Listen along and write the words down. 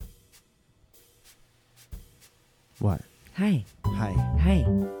What? Hi. Hi. Hi.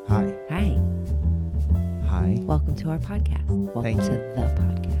 Hi. Hi. Hi. Welcome to our podcast. Welcome Thank to you. the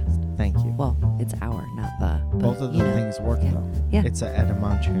podcast. Thank you. Well, it's our, not the. But, Both of the things work, Yeah. though. Yeah. It's a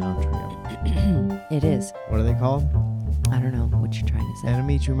endometrium. It is. What are they called? I don't know what you're trying to say.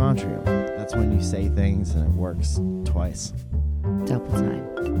 Endometrium. That's when you say things and it works twice. Double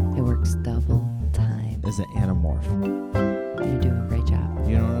time. It works double time. Is an anamorph. You're doing a great job.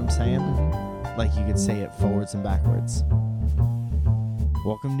 You know what I'm saying? Mhm. Like you could say it forwards and backwards.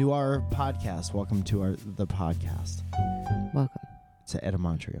 Welcome to our podcast. Welcome to the podcast. Welcome. It's an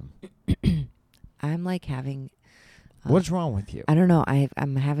endometrium. I'm like having. What's wrong with you? I don't know.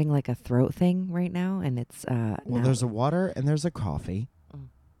 I'm having like a throat thing right now, and it's Well, now- there's a water and there's a coffee,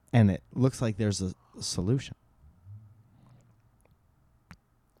 and it looks like there's a solution.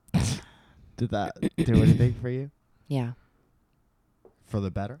 Did that do anything for you? Yeah. For the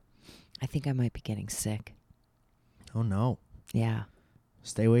better? I think I might be getting sick. Oh, no. Yeah.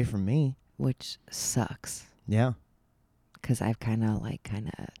 Stay away from me. Which sucks. Yeah. Because I've kind of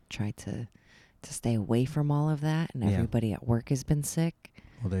tried to stay away from all of that, and Yeah. everybody at work has been sick,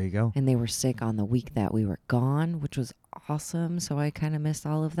 Well, there you go. and they were sick on the week that we were gone, which was awesome. So I kind of missed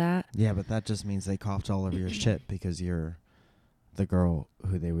all of that. Yeah, but that just means they coughed all over your shit because you're the girl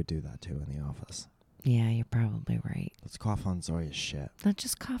who they would do that to in the office. Yeah, you're probably right. Let's cough on Zoya's shit. Not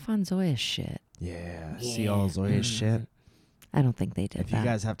just cough on Zoya's shit. Yeah. See all Zoya's shit? I don't think they did If that. you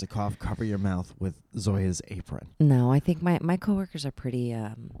guys have to cough, cover your mouth with Zoya's apron. No, I think my coworkers are pretty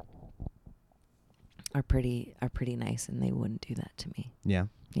nice, and they wouldn't do that to me. Yeah.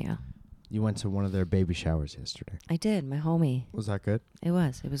 Yeah, You went to one of their baby showers yesterday. I did. My homie. Was that good? It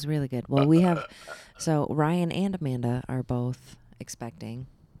was really good. Well, we have, so Ryan and Amanda are both expecting.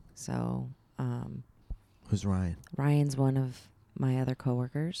 So, Who's Ryan? Ryan's one of my other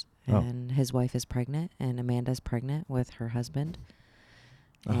coworkers, Oh. and his wife is pregnant, and Amanda's pregnant with her husband.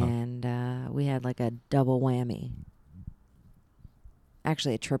 Uh-huh. And we had like a double whammy.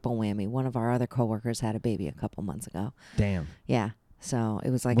 Actually, a triple whammy. One of our other coworkers had a baby a couple months ago. Damn. Yeah. So it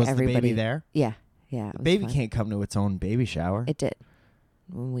was like was everybody. the baby there? Yeah. Yeah. It was Baby fun. can't come to its own baby shower. It did.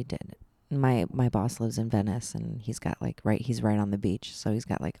 When we did. My boss lives in Venice, and he's got he's right on the beach, so he's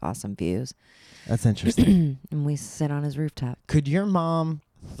got like awesome views. That's interesting. And we sit on his rooftop. Could your mom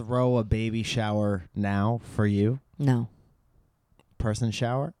throw a baby shower now for you? No. Person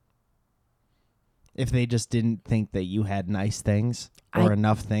shower? If they just didn't think that you had nice things or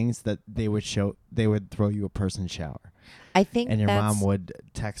enough things that they would throw you a person shower. I think And your that's, mom would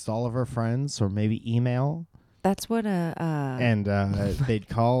text all of her friends or maybe email that's what and they'd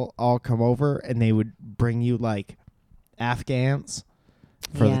all come over and they would bring you like Afghans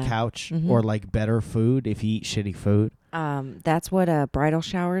for Yeah. the couch Mhm. or like better food if you eat shitty food. that's what a bridal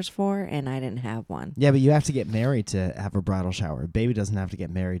shower is for, and I didn't have one. Yeah, but you have to get married to have a bridal shower. Baby doesn't have to get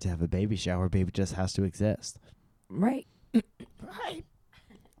married to have a baby shower. Baby just has to exist. Right. Right.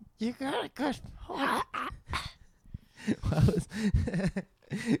 You got it good.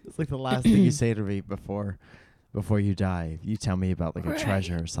 It's like the last thing you say to me before you die. You tell me about like a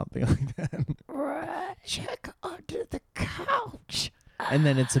treasure or something like that. Check under the couch. And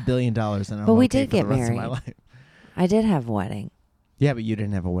then it's $1 billion and I'm But we okay did for get the rest of my married. life. I did have a wedding. Yeah, but you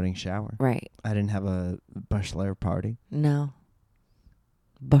didn't have a wedding shower. Right. I didn't have a bachelor party. No.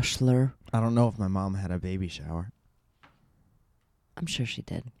 Bachelor. I don't know if my mom had a baby shower, I'm sure she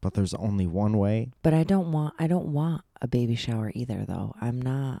did. but there's only one way. But I don't want a baby shower either, though. I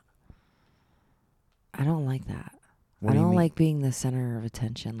don't like that. What I do you don't mean? like being the center of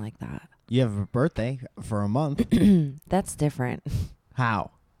attention like that. You have a birthday for a month. That's different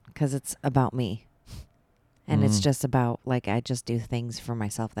How? because it's about me. And it's Mm. just about, like, I just do things for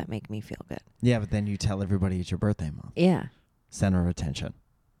myself that make me feel good. Yeah, but then you tell everybody it's your birthday month. Yeah. Center of attention.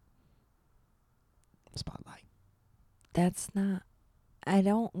 Spotlight. That's not... I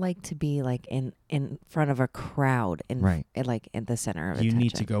don't like to be, like, in front of a crowd. Right. Like, in the center of You attention.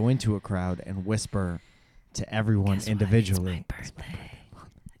 need to go into a crowd and whisper to everyone Guess what? individually. It's my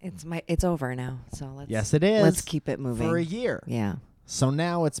birthday. It's over now. So let's... Yes, it is. Let's keep it moving. For a year. Yeah. So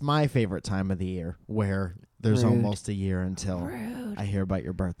now it's my favorite time of the year where there's Rude. almost a year until Rude. I hear about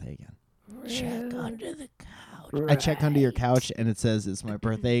your birthday again. Check under the couch. I check under your couch and it says it's my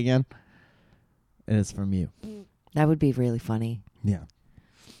birthday again. And it's from you. That would be really funny. Yeah.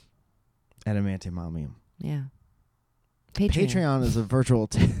 Adamantium. Yeah. Patreon is a virtual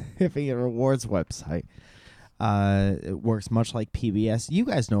tipping and rewards website. It works much like PBS. You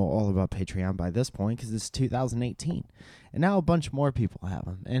guys know all about Patreon by this point because it's 2018. And now a bunch more people have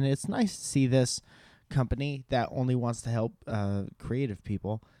them. And it's nice to see this company that only wants to help creative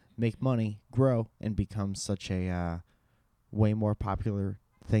people make money, grow, and become such a way more popular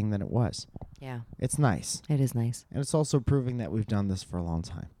thing than it was. Yeah. It's nice. It is nice. And it's also proving that we've done this for a long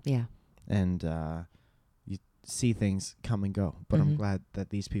time. Yeah. And you see things come and go. But I'm Mhm. glad that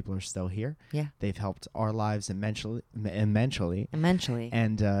these people are still here. Yeah. They've helped our lives immensely. Eventually.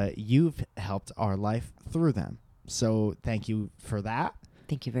 And you've helped our life through them. So thank you for that.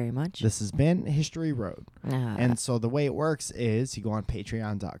 Thank you very much. This has been History Road. Ah. And so the way it works is you go on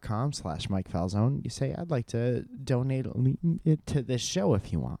patreon.com/Mike Falzone. You say, I'd like to donate it to this show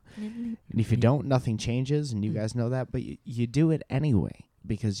if you want. And if you don't, nothing changes, and you guys know that. But you do it anyway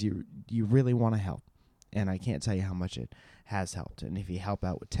because you really want to help. And I can't tell you how much it has helped. And if you help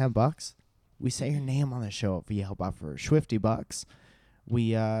out with $10, we say your name on the show. If you help out for $50,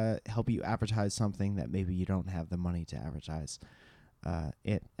 we help you advertise something that maybe you don't have the money to advertise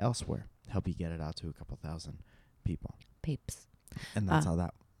it elsewhere. Help you get it out to a couple thousand people. Peeps. And that's how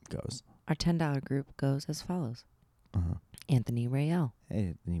that goes. Our $10 group goes as follows. Uh-huh. Anthony Rayel.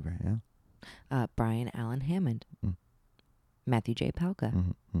 Hey, right now. Brian Allen Hammond. Mm. Matthew J. Palka.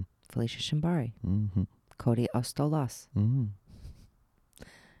 Mm-hmm. Felicia Shimbari. Mm-hmm. Cody Ostolas. Mm-hmm.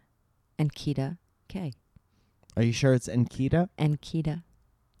 And Kita K. Are you sure it's Enkita? And Kita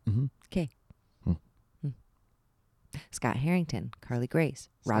Mm-hmm. K. Scott Harrington. Carly Grace.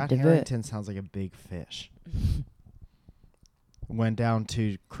 Rob Scott DeVoe. Harrington sounds like a big fish. Went down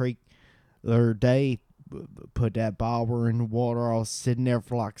to the creek the other day, put that bobber in the water. I was sitting there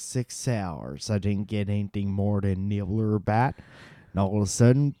for like 6 hours. I didn't get anything more than nibbler or bat. And all of a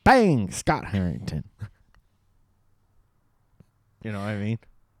sudden, bang, Scott Harrington. You know what I mean?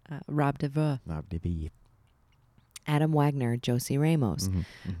 Rob DeVoe. Not to be. Adam Wagner. Josie Ramos. Mhm,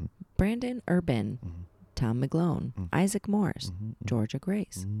 mhm, Brandon Urban. mhm, Tom McGlone. Mhm. Isaac Morris. mhm, Georgia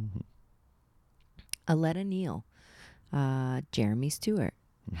Grace. mhm. Aletta Neal. Jeremy Stewart.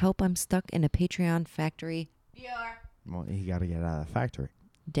 Mhm. Help, I'm stuck in a Patreon factory. Well, you got to get out of the factory.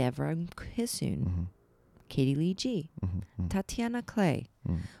 Devra Kissoon. Mhm, Katie Lee G. mhm, mhm, Tatiana Clay.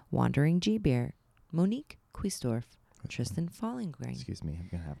 mhm. Wandering G Bear. Monique Quistorf. Tristan Fallingrain. Excuse me, I'm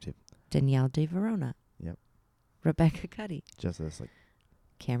going to have to. Danielle De Verona. Yep. Rebecca Cuddy. Just this, like,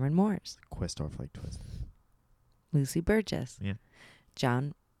 Cameron Morris. Quistorf, like, twist. Lucy Burgess. Yeah.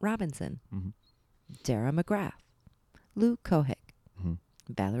 John Robinson. Mm-hmm. Dara McGrath. Lou Kohick. Mm-hmm.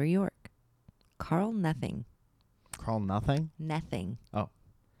 Valerie York. Carl Nething. Carl Nothing? Nething. Oh.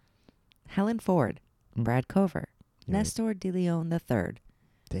 Helen Ford. Mm. Brad Cover. Yeah. Nestor De Leon III.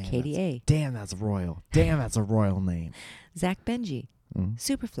 Damn, Katie A. Damn, that's royal. Damn, that's a royal name. Zach Benji. Mm.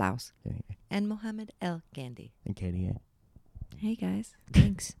 Superflouse. Katie A. And Mohammed El Gandhi. And Katie A. Hey guys.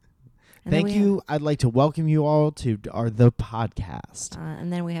 Thanks. And then Thank we you. I'd like to welcome you all to the podcast.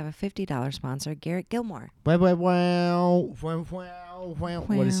 and then we have a $50 sponsor, Garrett Gilmore. What does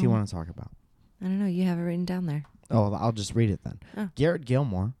he want to talk about? I don't know. You have it written down there. Oh, I'll just read it then. Oh. Garrett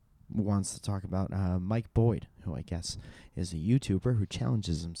Gilmore wants to talk about Mike Boyd, who I guess is a YouTuber who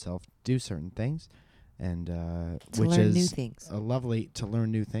challenges himself to do certain things, and To which learn is new things. a lovely to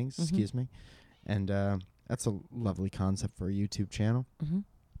learn new things. Mhm. Excuse me, and that's a lovely concept for a YouTube channel. Mm-hmm.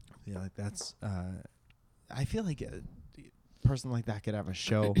 Yeah, like that's. I feel like a person like that could have a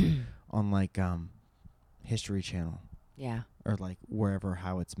show on like History Channel Yeah. or like wherever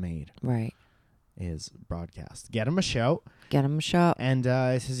how it's made Right. is broadcast. Get him a show. Get him a shot. And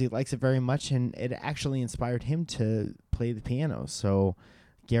he says he likes it very much, and it actually inspired him to play the piano. So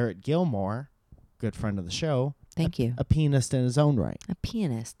Garrett Gilmore, good friend of the show, Thank you. a pianist in his own right. A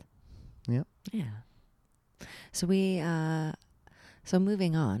pianist. Yep. Yeah. So so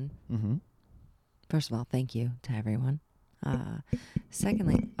moving on. Mm-hmm. First of all, thank you to everyone.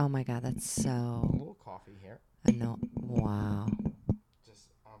 Secondly, oh my God, that's A so. little coffee here. I know. Wow. Just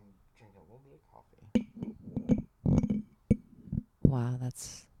drinking a little bit of coffee. Wow,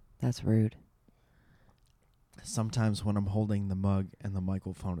 that's rude. Sometimes when I'm holding the mug and the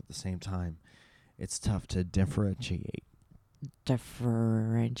microphone at the same time, it's tough to differentiate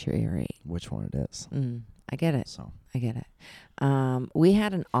Differentiate. which one it is. I get it. So. I get it. We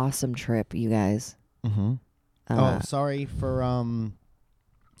had an awesome trip, you guys. Mm-hmm. Sorry for I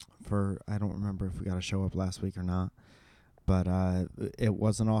don't remember if we got to show up last week or not, but it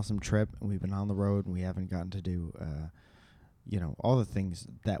was an awesome trip. We've been on the road and we haven't gotten to do all the things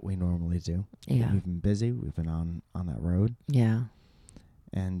that we normally do. Yeah. We've been busy. We've been on that road Yeah.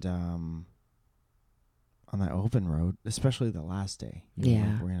 and on that open road, especially the last day.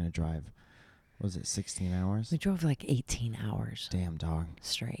 Yeah. We're gonna drive. Was it 16 hours? We drove like 18 hours Damn dog.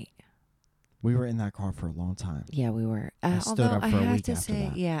 straight. We were in that car for a long time. Yeah, we were. I stood Although up I for a have week to after say,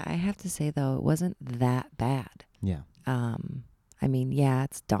 that. yeah, I have to say though, it wasn't that bad. Yeah. I mean, yeah,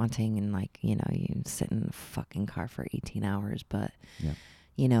 it's daunting and like, you know, you sit in a fucking car for 18 hours, but Yeah.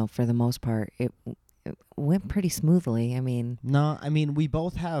 you know, for the most part, it went pretty smoothly. I mean, No, I mean, we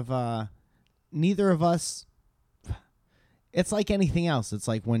both have, neither of us, it's like anything else. It's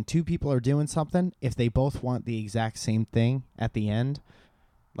like when two people are doing something, if they both want the exact same thing at the end,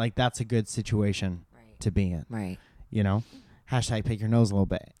 like that's a good situation to be in, right. you know? Hashtag pick your nose a little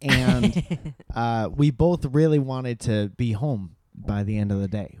bit. And we both really wanted to be home by the end of the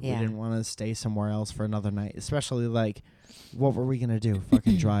day. Yeah. We didn't want to stay somewhere else for another night, especially like, what were we going to do?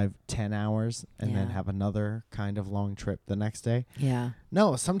 Fucking drive 10 hours and then Yeah. have another kind of long trip the next day? Yeah.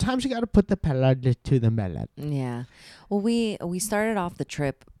 No, sometimes you got to put the pedal to the metal. Yeah. Well, we started off the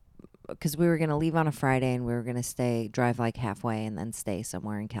trip because we were going to leave on a Friday and we were going to drive like halfway and then stay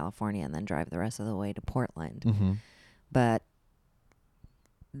somewhere in California and then drive the rest of the way to Portland. Mm-hmm. But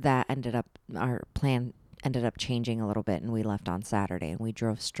that our plan ended up changing a little bit and we left on Saturday and we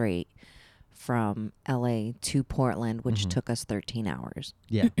drove straight from LA to Portland, which Mhm. took us 13 hours.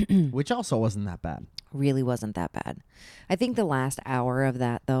 Yeah, which also wasn't that bad. Really wasn't that bad. I think the last hour of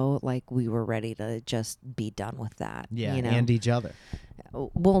that though, like we were ready to just be done with that. Yeah, you know? and each other.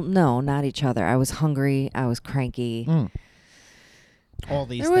 Well, no, not each other. I was hungry. I was cranky. All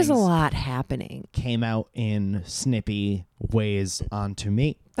these There was a things lot happening. came out in snippy ways onto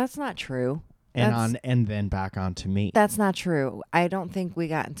me, That's not true. and then back onto me. That's not true. I don't think we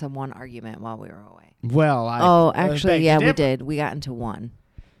got into one argument while we were away. Well, Actually, beg yeah, to we differ. did. We got into one.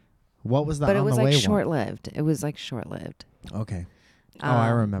 What was that? But it on was the like way short-lived. It was like short-lived. one? Okay. Oh, I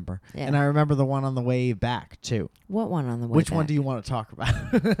remember. yeah. And I remember the one on the way back too. What one on the way Which back? one do you want to talk about?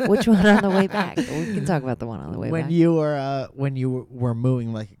 Which one on the way back? We can talk about the one on the way when back. you were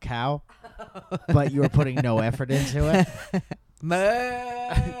mooing like a cow, but you were putting no effort into it.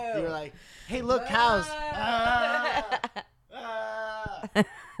 You were like, "Hey, look, cows!"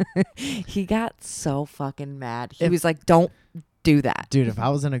 He got so fucking mad. He was like, "Don't do that." Dude, if I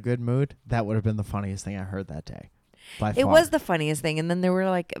was in a good mood, that would have been the funniest thing I heard that day. By It far. was the funniest thing. And then there were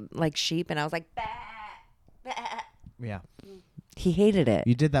like sheep, and I was like, bah, bah. Yeah. He hated it.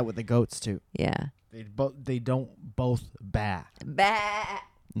 You did that with the goats too. Yeah. They don't both bah. Bah.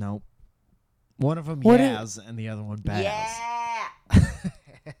 Nope. One of them What yas and the other one bahs. Yeah.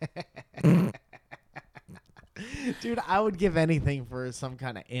 Dude, I would give anything for some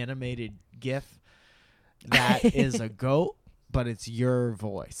kind of animated GIF that is a goat, but it's your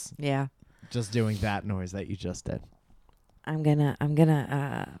voice. Yeah. Just doing that noise that you just did. I'm gonna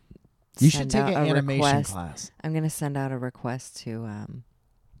You should take send an out a animation request. class. I'm gonna send out a request to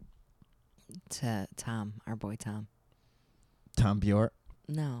Tom, our boy Tom. Tom Bjort.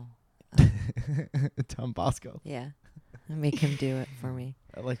 No. Tom Bosco. Yeah. Make him do it for me.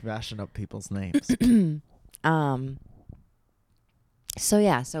 I like mashing up people's names.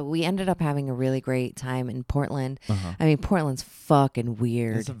 So we ended up having a really great time in Portland. Uh-huh. I mean, Portland's fucking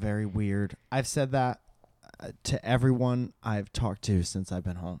weird. It's a very weird. I've said that to everyone I've talked to since I've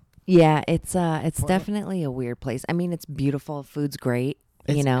been home. Yeah, it's Portland- definitely a weird place. I mean, it's beautiful. Food's great.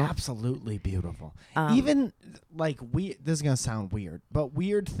 It's you know, absolutely beautiful. Um, Even like this is gonna sound weird, but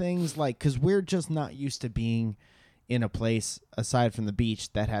weird things like because we're just not used to being in a place aside from the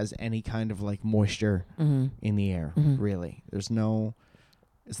beach that has any kind of like moisture mhm. in the air. Mhm. Really, it's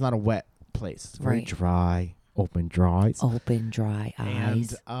not a wet place. It's very Right. dry, open dries. Open, dry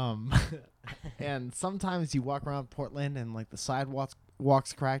eyes. And and sometimes you walk around Portland and like the sidewalks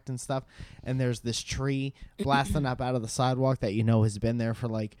cracked and stuff, and there's this tree blasting up out of the sidewalk that you know has been there for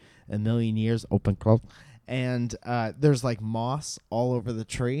like a million years, open close, and there's like moss all over the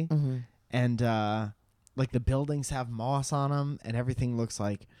tree, Mhm. and like the buildings have moss on them, and everything looks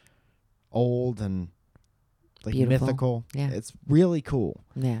like old and like Beautiful. mythical. Yeah. It's really cool.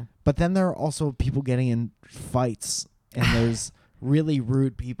 Yeah. But then there are also people getting in fights, and there's really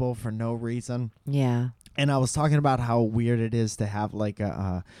rude people for no reason. Yeah. And I was talking about how weird it is to have like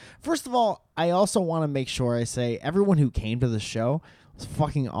a. First of all, I also want to make sure I say everyone who came to the show was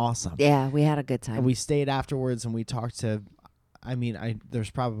fucking awesome. Yeah. We had a good time. And we stayed afterwards and we talked to. I mean, there's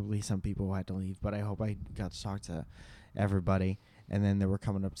probably some people who had to leave, but I hope I got to talk to everybody. And then they were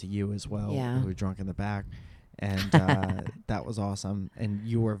coming up to you as well, Yeah. who were drunk in the back. And that was awesome. And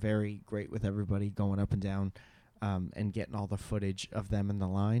you were very great with everybody going up and down and getting all the footage of them in the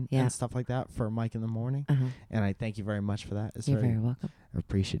line Yeah. and stuff like that for Mike in the Morning. Uh-huh. And I thank you very much for that. It's You're very welcome.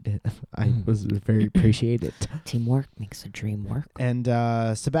 appreciated. I was very appreciated. Teamwork makes the dream work. And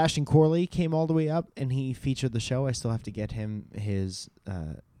Sebastian Corley came all the way up, and he featured the show. I still have to get him his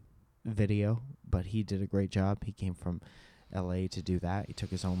video, but he did a great job. He came from L.A. to do that. He took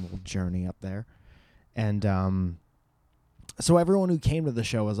his own little journey up there. And So everyone who came to the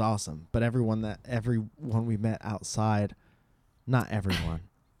show was awesome, but everyone we met outside, not everyone,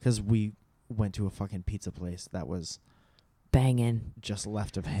 because we went to a fucking pizza place that was Banging. just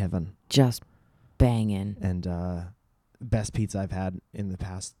left of heaven. Just banging. And best pizza I've had in the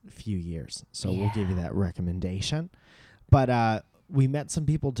past few years. So we'll give you that recommendation. But we met some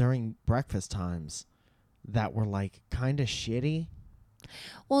people during breakfast times that were like kind of shitty.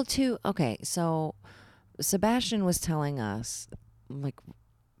 Well, okay, so Sebastian was telling us like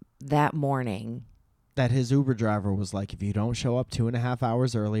that morning that his Uber driver was like, if you don't show up 2.5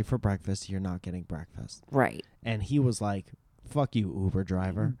 hours early for breakfast, you're not getting breakfast. Right. And he was like, fuck you, Uber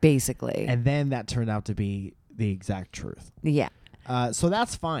driver. Basically. And then that turned out to be the exact truth. Yeah. So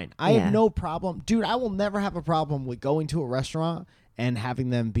that's fine. I have no problem. Dude, I will never have a problem with going to a restaurant and having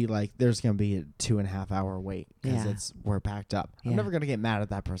them be like, there's going to be a 2.5 hour wait because we're packed up. I'm never going to get mad at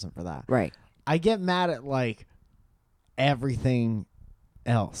that person for that. Right. I get mad at like everything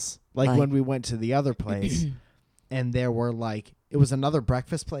else. Like when we went to the other place and there were like, it was another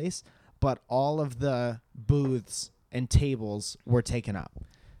breakfast place, but all of the booths and tables were taken up.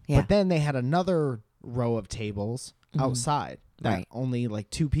 Yeah. But then they had another row of tables outside that only like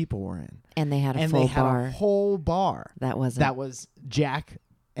 2 people were in. And they had a full bar. Had a whole bar. That was jack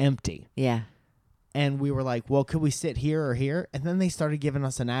empty. Yeah. And we were like, well, could we sit here or here? And then they started giving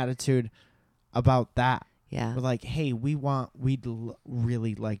us an attitude about that. Yeah. We're like, hey, we'd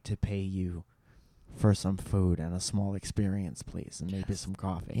really like to pay you for some food and a small experience, please, and maybe some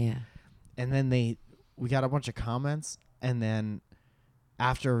coffee. Yeah. And then we got a bunch of comments, and then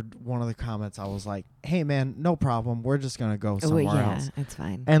after one of the comments, I was like, hey, man, no problem. We're just going to go somewhere else. Yeah, it's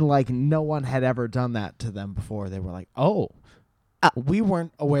fine. And like no one had ever done that to them before. They were like, oh, we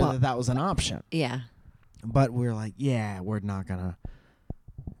weren't aware that was an option. Yeah. But we were like, yeah, we're not going to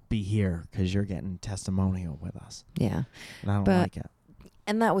be here because you're getting testimonial with us. Yeah. And I don't like it.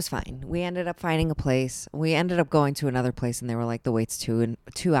 And that was fine. We ended up finding a place. We ended up going to another place, and they were like, the wait's 2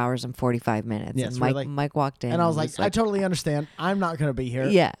 hours and 45 minutes. Yes, and Mike walked in. And I was like, I totally understand. I'm not going to be here.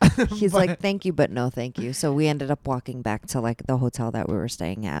 Yeah. He's like, thank you, but no thank you. So we ended up walking back to like the hotel that we were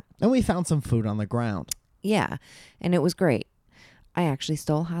staying at. And we found some food on the ground. Yeah. And it was great. I actually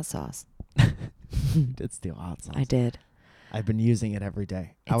stole hot sauce. You did steal hot sauce. I did. I've been using it every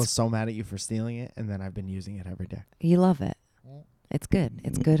day. I was so mad at you for stealing it, and then I've been using it every day. You love it. It's good.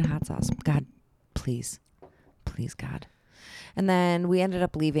 It's good hot sauce. God, please. Please, God. And then we ended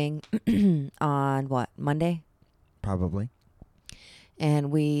up leaving on Monday? Probably. And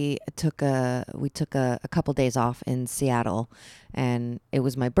we took a couple days off in Seattle, and it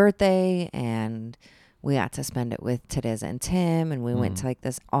was my birthday, and we got to spend it with Teresa and Tim, and we went to like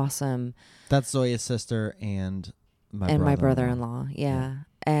this awesome. That's Zoya's sister and my brother-in-law. Yeah.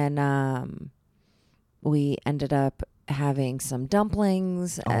 And we ended up having some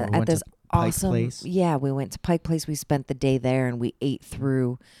dumplings at this awesome place. Yeah, we went to Pike Place. We spent the day there, and we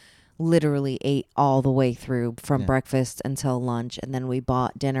literally ate all the way through from breakfast until lunch, and then we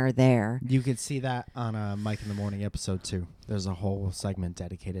bought dinner there. You could see that on Mike in the Morning episode 2. There's a whole segment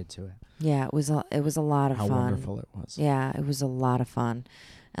dedicated to it. Yeah, it was a lot of fun. How wonderful it was. Yeah, it was a lot of fun.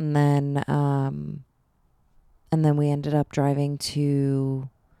 And then we ended up driving to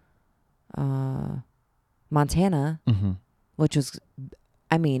Montana, which was,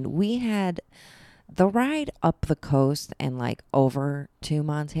 I mean, we had the ride up the coast and like over to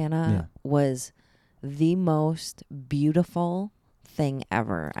Montana was the most beautiful thing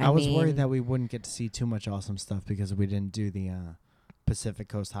ever. I was worried that we wouldn't get to see too much awesome stuff because we didn't do the Pacific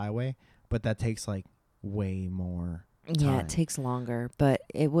Coast Highway, but that takes like way more time. Yeah, it takes longer, but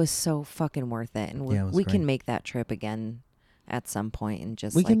it was so fucking worth it. And we can make that trip again at some point and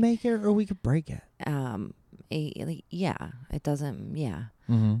just can make it or we could break it. It doesn't. Yeah.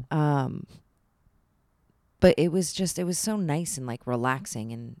 Mm-hmm. But it was so nice and like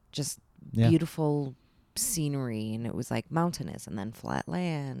relaxing and just beautiful scenery, and it was like mountainous and then flat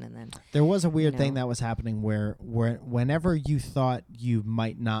land, and then there was a weird thing that was happening where whenever you thought you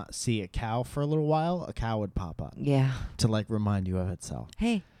might not see a cow for a little while, a cow would pop up. Yeah. To like remind you of itself.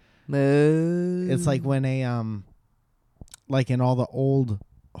 Hey. Moo. It's like when like in all the old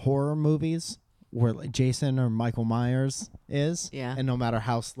horror movies where like Jason or Michael Myers is, and no matter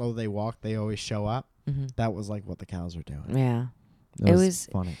how slow they walk, they always show up. Mm-hmm. That was like what the cows were doing. Yeah. It was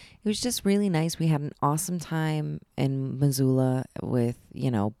funny. It was just really nice. We had an awesome time in Missoula with,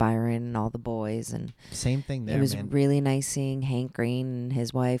 Byron and all the boys, and same thing there. It was really nice seeing Hank Green and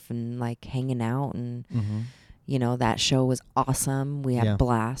his wife and like hanging out, and that show was awesome. We had a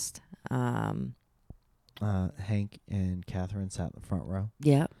blast. Hank and Catherine sat in the front row.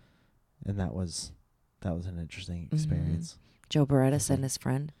 Yep. And that was that was an interesting experience. Joe Beretta sent his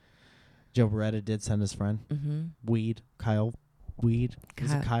friend. Joe Beretta did send his friend. Kyle Weed.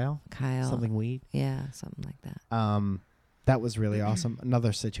 Is it Kyle? Kyle. Something Weed? Yeah, something like that. That was really awesome.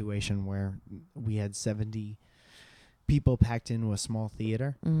 Another situation where we had 70 people packed into a small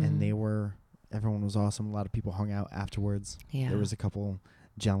theater, and everyone was awesome. A lot of people hung out afterwards. Yeah. There was a couple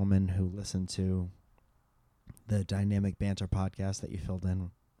gentlemen who listened to the Dynamic Banter podcast that you filled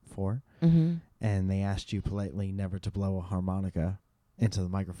in for, and they asked you politely never to blow a harmonica into the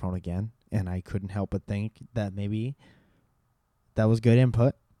microphone again, and I couldn't help but think that maybe that was good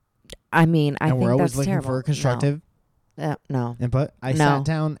input. I mean, I and think we're always that's looking terrible. for a constructive no input. I sat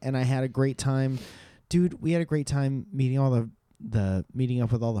down and I had a great time. Dude, we had a great time meeting up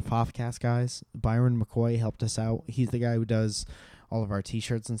with all the Fofcast guys. Byron McCoy helped us out. He's the guy who does all of our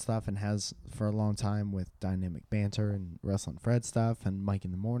T-shirts and stuff, and has for a long time with Dynamic Banter and Wrestling Fred stuff and Mike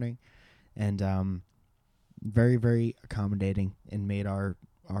in the Morning, and very, very accommodating and made our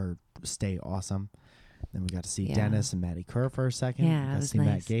stay awesome. Then we got to see Dennis and Maddie Kerr for a second. Yeah, we got it to was see nice.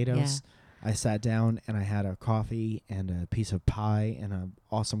 Matt Gatos. Yeah. I sat down and I had a coffee and a piece of pie and an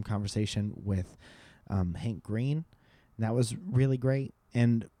awesome conversation with Hank Green. And that was really great.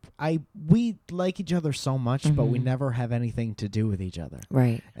 And we like each other so much, but we never have anything to do with each other.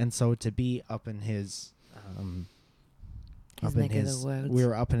 Right. And so to be up in his neck of the woods. We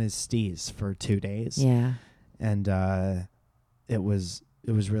were up in his steez for 2 days. Yeah. And it was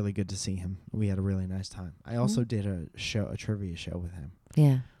really good to see him. We had a really nice time. I also did a trivia show with him.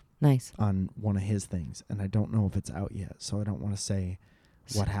 Yeah. Nice. On one of his things, and I don't know if it's out yet, so I don't want to say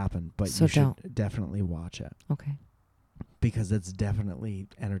what happened, but so you should definitely watch it. Okay. Because it's definitely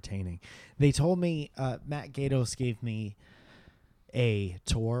entertaining. They told me, Matt Gatos gave me a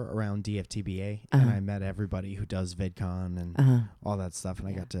tour around DFTBA, and I met everybody who does VidCon and all that stuff, and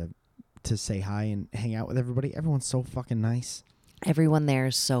I got to say hi and hang out with everybody. Everyone's so fucking nice. Everyone there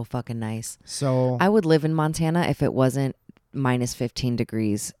is so fucking nice. So I would live in Montana if it wasn't minus 15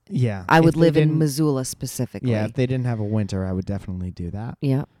 degrees. Yeah. I would live in Missoula specifically. Yeah, if they didn't have a winter, I would definitely do that.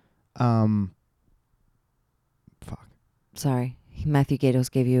 Yeah. Fuck. Sorry. Matthew Gatos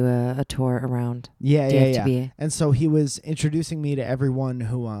gave you a tour around. Yeah. And so he was introducing me to everyone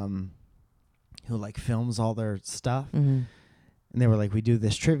who like films all their stuff. And they were like, we do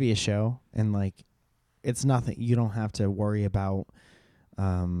this trivia show, and like it's nothing. You don't have to worry about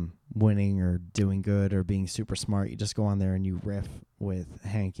winning or doing good or being super smart. You just go on there and you riff with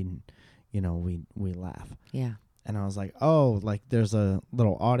Hank, and we laugh. Yeah. And I was like, oh, like there's a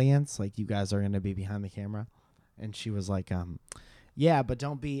little audience, like you guys are going to be behind the camera. And she was like, yeah, but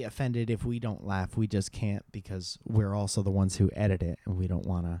don't be offended if we don't laugh. We just can't, because we're also the ones who edit it, and we don't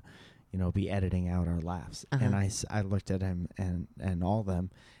want to, be editing out our laughs. And I looked at him and all of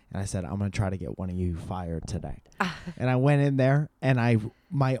them, and I said, I'm going to try to get one of you fired today. And I went in there, and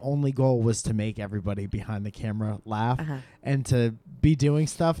my only goal was to make everybody behind the camera laugh and to be doing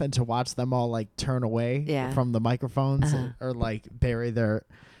stuff and to watch them all like turn away from the microphones or like bury their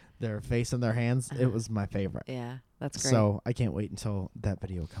face in their hands. It was my favorite. Yeah, that's great. So I can't wait until that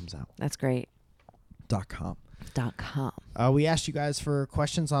video comes out. That's great. .com. .com. We asked you guys for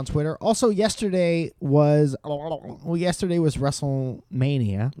questions on Twitter. Also, yesterday was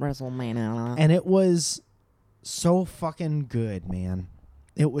WrestleMania. And it was so fucking good, man.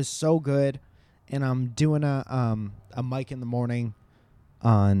 It was so good. And I'm doing a Mike in the Morning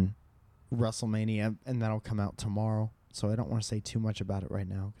on WrestleMania, and that'll come out tomorrow. So I don't want to say too much about it right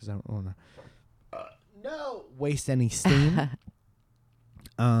now, because I don't want to waste any steam.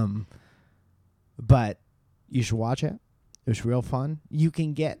 But you should watch it. It was real fun. You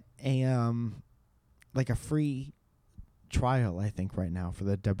can get a free trial, I think, right now for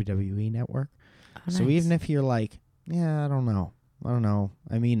the WWE Network. Oh, so nice. even if you're like, yeah, I don't know.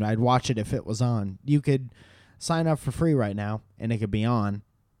 I mean, I'd watch it if it was on. You could sign up for free right now, and it could be on,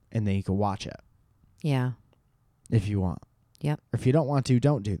 and then you could watch it. Yeah. If you want. Yep. Or if you don't want to,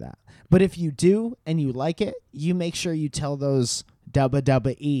 don't do that. But if you do and you like it, you make sure you tell those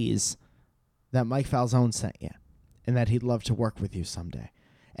E's that Mike Falzone sent you, and that he'd love to work with you someday,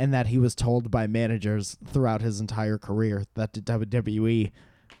 and that he was told by managers throughout his entire career that the WWE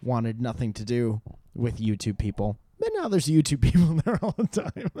wanted nothing to do with YouTube people. But now there's YouTube people there all the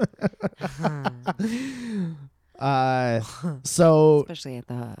time. So especially at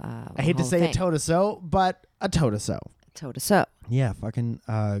the I hate to say a toe-to-so, but a toe-to-so. Toe-to-so. Yeah, fucking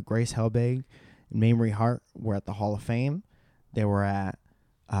Grace Helbig and Mamrie Hart were at the Hall of Fame. They were at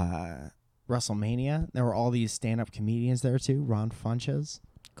WrestleMania. There were all these stand-up comedians there too. Ron Funches.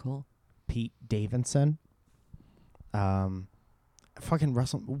 Cool. Pete Davidson. fucking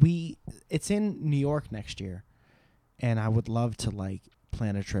it's in New York next year, and I would love to like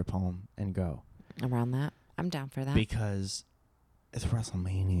plan a trip home and go around that. I'm down for that because it's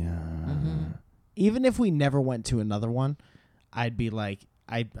WrestleMania. Mm-hmm. Even if we never went to another one, I'd be like,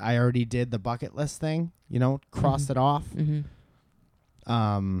 I already did the bucket list thing, crossed it off. Mm-hmm.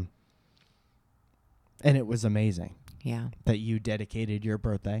 And it was amazing. Yeah. That you dedicated your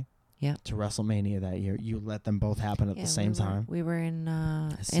birthday. Yeah. To WrestleMania that year. You let them both happen at the same time. We were in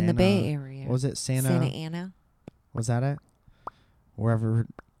the Bay Area. What was it? Santa Ana. Was that it? Wherever,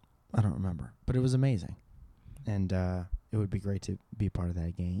 I don't remember. But it was amazing. And it would be great to be part of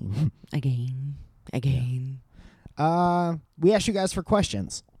that game. Again. We asked you guys for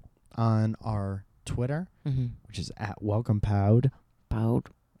questions on our Twitter, which is @WelcomePoud. Poud.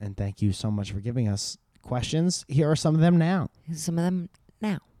 And thank you so much for giving us questions. Here are some of them now.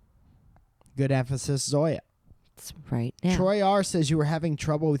 Good emphasis, Zoya. It's right now. Troy R says you were having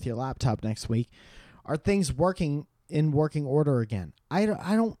trouble with your laptop next week. Are things working order again? I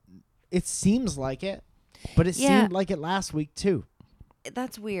don't. It seems like it, but it seemed like it last week too.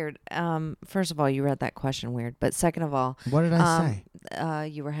 That's weird. First of all, you read that question weird, but second of all, what did I say?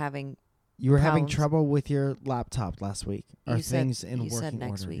 You were having trouble with your laptop last week. Are things in working order? You said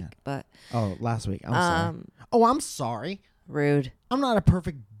next week, but last week. I'm sorry. Oh, I'm sorry. Rude. I'm not a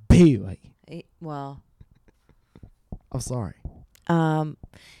perfect boy. Well, I'm sorry.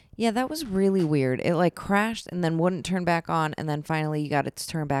 Yeah, that was really weird. It like crashed and then wouldn't turn back on, and then finally you got it to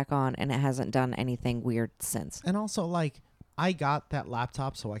turn back on, and it hasn't done anything weird since. And also, like, I got that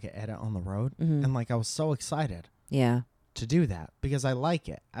laptop so I could edit on the road, and like I was so excited. Yeah. To do that because I like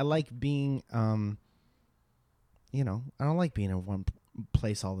it. I like being, I don't like being in one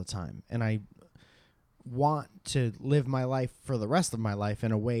place all the time, and I want to live my life for the rest of my life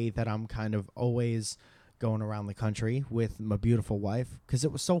in a way that I'm kind of always going around the country with my beautiful wife, because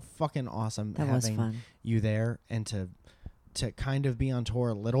it was so fucking awesome having you there and to kind of be on tour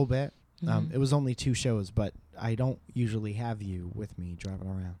a little bit. It was only 2 shows, but I don't usually have you with me driving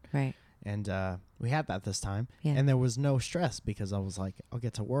around. Right. And we had that this time, and there was no stress because I was like, I'll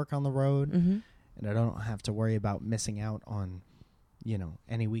get to work on the road, and I don't have to worry about missing out on,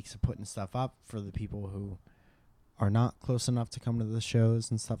 any weeks of putting stuff up for the people who are not close enough to come to the shows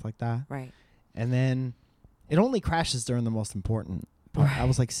and stuff like that. Right. And then it only crashes during the most important part. Right. I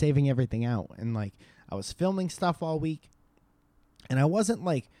was like saving everything out, and like I was filming stuff all week, and I wasn't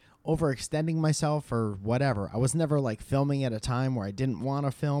like overextending myself or whatever. I was never like filming at a time where I didn't want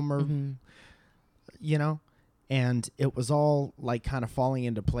to film or and it was all like kind of falling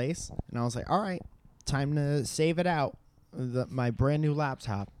into place, and I was like, all right, time to save it out, my brand new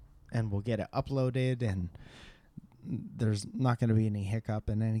laptop, and we'll get it uploaded, and there's not going to be any hiccup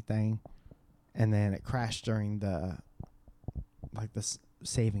in anything. And then it crashed during the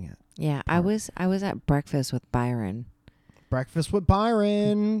saving it. Yeah, part. I was at breakfast with Byron. Breakfast with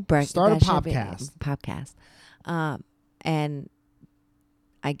Byron. Start a podcast. And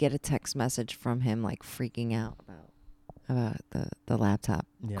I get a text message from him like freaking out about the laptop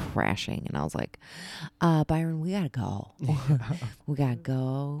crashing, and I was like, Byron, we gotta go. We gotta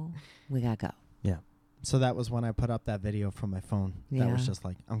go. Yeah. So that was when I put up that video from my phone. Yeah. That was just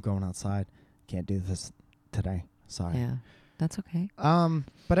like, I'm going outside. Can't do this today. Sorry. Yeah. That's okay.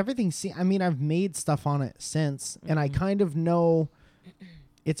 But everything, I've made stuff on it since, and I kind of know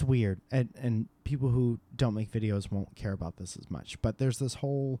it's weird, and people who don't make videos won't care about this as much. But there's this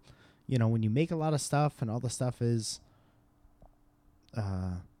whole, when you make a lot of stuff and all the stuff is,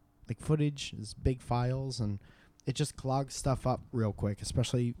 like footage is big files, and it just clogs stuff up real quick,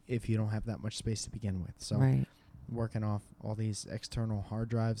 especially if you don't have that much space to begin with. So working off all these external hard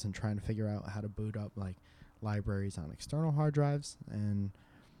drives and trying to figure out how to boot up like libraries on external hard drives and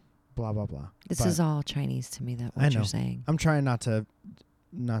blah blah blah. This is all Chinese to me. What you're saying. I'm trying not to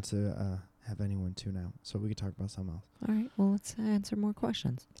have anyone tune out, so we could talk about something else. All right. Well, let's answer more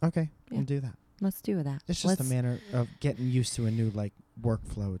questions. Okay, we'll do that. Let's do that. It's just a manner of getting used to a new like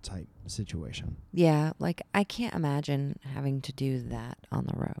workflow type situation. Yeah, like I can't imagine having to do that on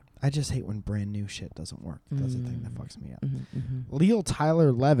the road. I just hate when brand new shit doesn't work. That's the thing that fucks me up. Leo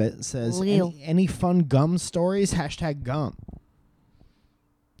Tyler Levitt says, any fun gum stories? #gum.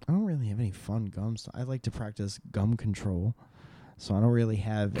 I don't really have any fun gums. I like to practice gum control, so I don't really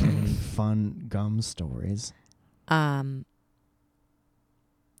have any fun gum stories.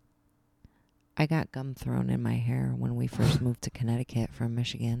 I got gum thrown in my hair when we first moved to Connecticut from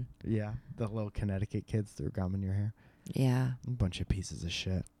Michigan. Yeah, the little Connecticut kids threw gum in your hair. Yeah. A bunch of pieces of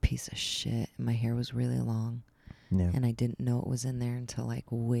shit. Piece of shit. My hair was really long. Yeah. And I didn't know it was in there until like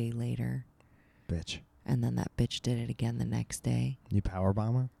way later. Bitch. And then that bitch did it again the next day. You power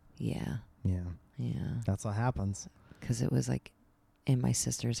bomber? Yeah. Yeah. Yeah. That's what happens. Because it was like in my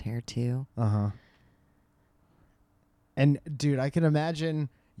sister's hair too. Uh-huh. And dude, I can imagine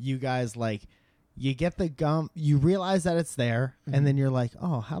you guys like, you get the gum, you realize that it's there, and then you're like,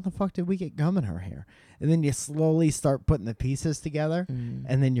 oh, how the fuck did we get gum in her hair? And then you slowly start putting the pieces together,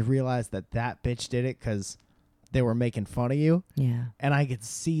 and then you realize that bitch did it because they were making fun of you. Yeah. And I could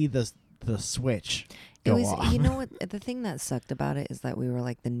see the switch go off. You know what? The thing that sucked about it is that we were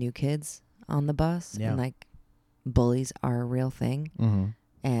like the new kids on the bus, and like bullies are a real thing. Mm-hmm.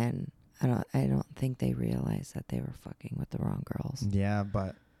 And I don't think they realized that they were fucking with the wrong girls. Yeah,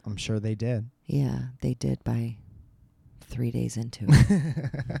 but I'm sure they did. Yeah, they did by 3 days into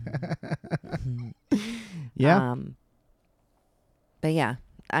it. Yeah. But yeah,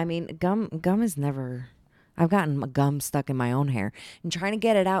 I mean, gum is never. I've gotten gum stuck in my own hair, and trying to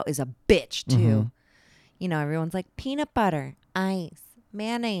get it out is a bitch too. Mm-hmm. You know, everyone's like peanut butter, ice,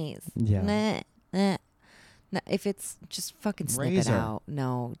 mayonnaise. Yeah. Nah, nah. No, if it's just fucking snip it out.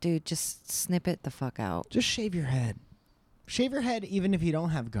 No, dude, just snip it the fuck out. Just shave your head. Shave your head even if you don't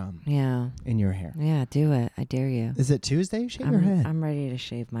have gum in your hair. Yeah, do it. I dare you. Is it Tuesday? Shave your head. I'm ready to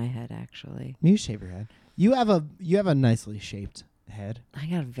shave my head, actually. You shave your head. You have a nicely shaped head. I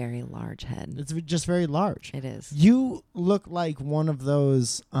got a very large head. It's just very large. It is. You look like one of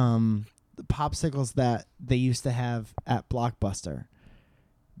those popsicles that they used to have at Blockbuster.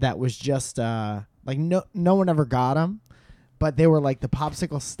 That was just like no one ever got them, but they were like the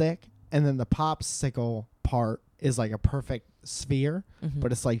popsicle stick, and then the popsicle part is like a perfect sphere,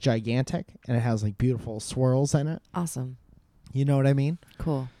 but it's like gigantic, and it has like beautiful swirls in it. Awesome. You know what I mean?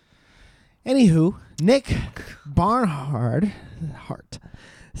 Cool. Anywho, Nick Barnhart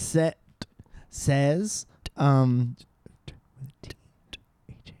says says,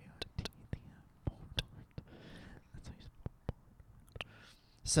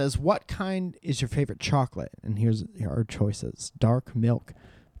 what kind is your favorite chocolate? And here are our choices: dark milk,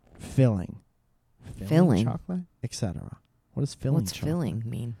 filling chocolate, etc. What does filling? What's filling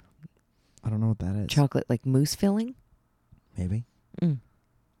mean? I don't know what that is. Chocolate like mousse filling? Maybe.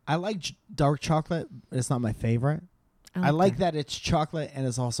 I like dark chocolate, but it's not my favorite. I like that it's chocolate and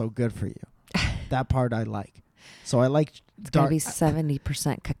it's also good for you. That part I like. So I like it's dark. It's gotta be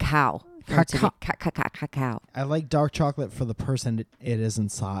 70% cacao. Cacao. I like dark chocolate for the person it is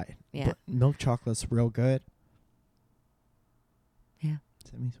inside. Yeah. But milk chocolate's real good. Yeah.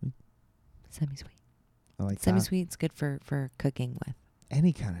 Semi-sweet. Semi-sweet. I like Semi-sweet's good for cooking with.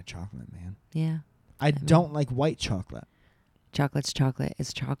 Any kind of chocolate, man. Yeah. I don't like white chocolate. Chocolate's chocolate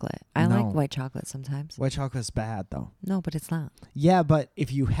is chocolate. I like white chocolate sometimes. White chocolate's bad, though. No, but it's not. Yeah, but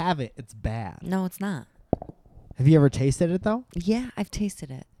if you have it, it's bad. No, it's not. Have you ever tasted it, though? Yeah, I've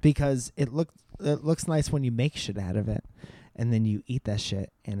tasted it. Because it looks nice when you make shit out of it, and then you eat that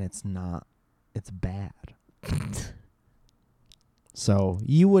shit, and it's not. It's bad. So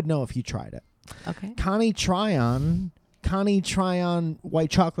you would know if you tried it. Okay. Connie Tryon white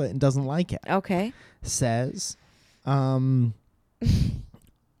chocolate and doesn't like it. Okay. Says,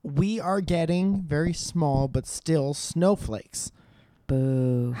 we are getting very small but still snowflakes.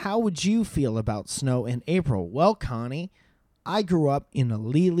 Boo. How would you feel about snow in April? Well, Connie, I grew up in a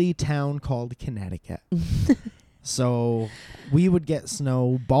Lely town called Connecticut. So we would get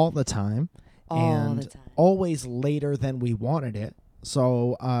snow all the time. Always later than we wanted it.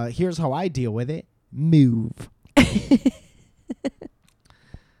 So here's how I deal with it. Move.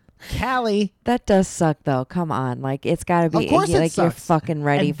 Callie. That does suck, though. Come on. Like, it's got to be Of course it like sucks. You're fucking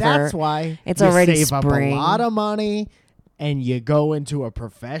ready and for that's why it's you already save spring. up a lot of money and you go into a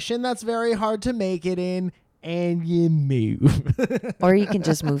profession that's very hard to make it in and you move. Or you can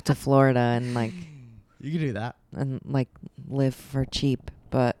just move to Florida and like you can do that. And like live for cheap,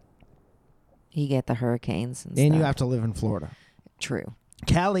 but you get the hurricanes and stuff. And you have to live in Florida. True.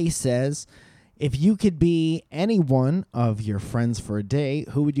 Callie says, if you could be any one of your friends for a day,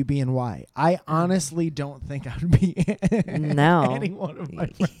 who would you be and why? I honestly don't think I would be any one of my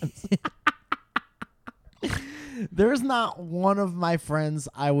friends. There's not one of my friends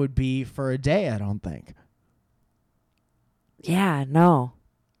I would be for a day, I don't think. Yeah, no.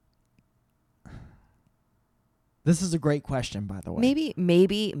 This is a great question, by the way.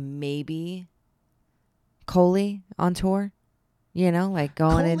 Maybe Coley on tour. You know, like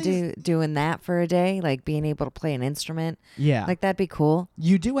going and doing that for a day, like being able to play an instrument. Yeah. Like that'd be cool.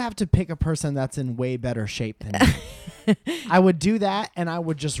 You do have to pick a person that's in way better shape than you. I would do that and I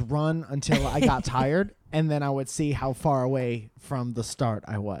would just run until I got tired and then I would see how far away from the start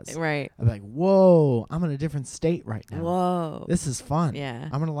I was. Right. I'd be like, whoa, I'm in a different state right now. Whoa. This is fun. Yeah.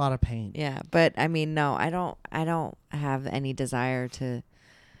 I'm in a lot of pain. Yeah, but I mean, no, I don't have any desire to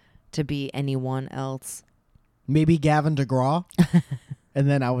be anyone else. Maybe Gavin DeGraw. And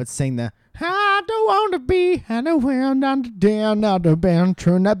then I would sing the I don't want to be anywhere down to down out the band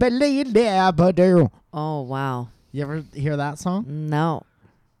trying to believe there but do. Oh, wow. You ever hear that song? No.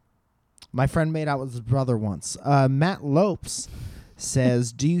 My friend made out with his brother once. Matt Lopes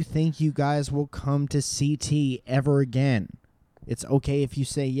says, do you think you guys will come to CT ever again? It's okay if you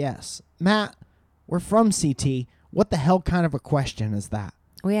say yes. Matt, we're from CT. What the hell kind of a question is that?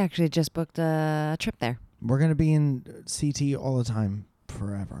 We actually just booked a trip there. We're going to be in CT all the time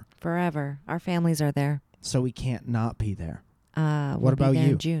forever. Forever. Our families are there. So we can't not be there. We'll about be there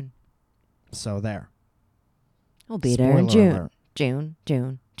you? in June. So there. We'll be there in Spoiler June. alert. June.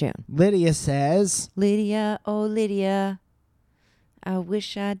 Lydia says, Lydia, oh Lydia, I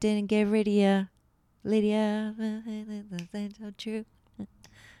wish I didn't get rid of ya. Lydia, that's so true.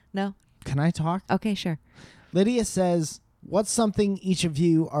 No? can I talk? Okay, sure. Lydia says, what's something each of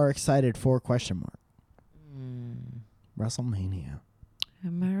you are excited for? ? WrestleMania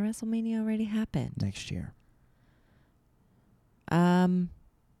My WrestleMania already happened. next year. I'm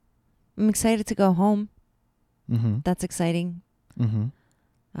excited to go home. Mm-hmm. That's exciting. Mm-hmm.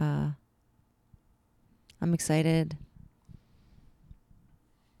 I'm excited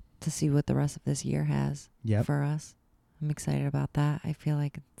to see what the rest of this year has Yep. for us. I'm excited about that. I feel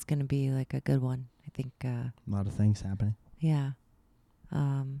like it's going to be like a good one. I think, A lot of things happening. yeah.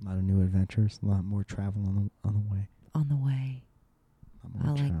 A lot of new adventures. A lot more travel on the way. On the way. A lot more I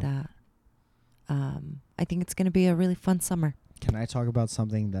like travel. that. I think it's going to be a really fun summer. Can I talk about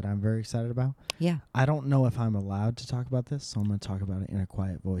something that I'm very excited about? Yeah. I don't know if I'm allowed to talk about this, so I'm going to talk about it in a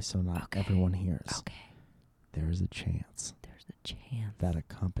quiet voice so not Okay. everyone hears. Okay. There is a chance There's a chance. that a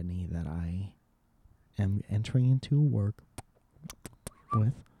company that I am entering into work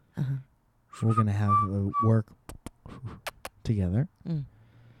with, Uh-huh. we're going to have work together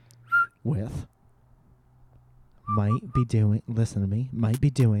with, might be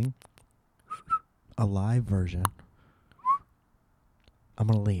doing a live version. I'm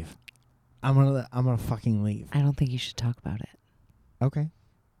going to leave. I'm going to fucking leave. I don't think you should talk about it. Okay.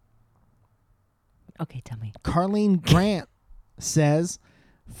 Okay, tell me. Carlene Grant says,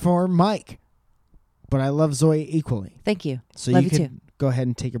 for Mike, but I love Zoe equally. Thank you. So Love you you could too. go ahead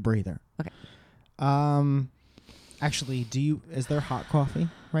and take a breather. Okay. Actually, is there hot coffee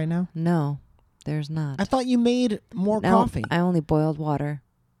right now? No, there's not. I thought you made more No, coffee. I only boiled water.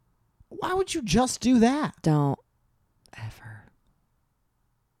 Why would you just do that? Don't ever.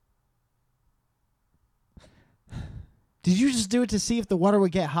 Did you just do it to see if the water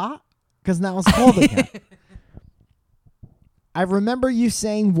would get hot? Because now it's cold again. I remember you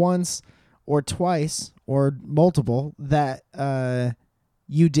saying once or twice or multiple that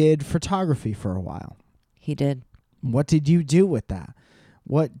you did photography for a while. He did. What did you do with that?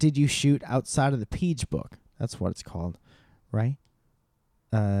 What did you shoot outside of the Peach book? That's what it's called, right?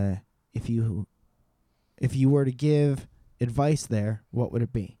 If you were to give advice there, what would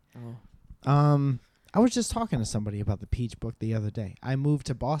it be? Oh. I was just talking to somebody about the Peach book the other day. I moved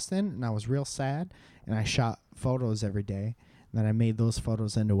to Boston and I was real sad, and I shot photos every day. And then I made those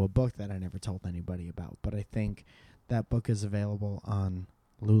photos into a book that I never told anybody about. But I think that book is available on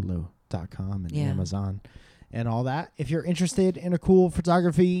Lulu.com and Amazon and all that. If you're interested in a cool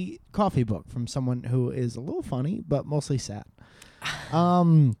photography coffee book from someone who is a little funny but mostly sad.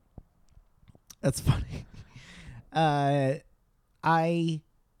 That's funny. I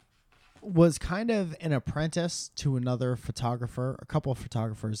was kind of an apprentice to a couple of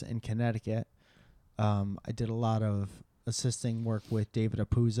photographers in Connecticut. I did a lot of assisting work with David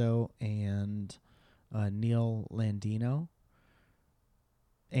Apuzzo and Neil Landino.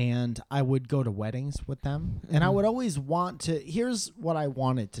 And I would go to weddings with them. And I would always here's what I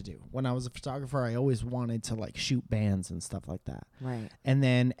wanted to do. When I was a photographer, I always wanted to like shoot bands and stuff like that. Right. And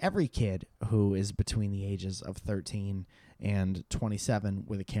then every kid who is between the ages of 13 and 27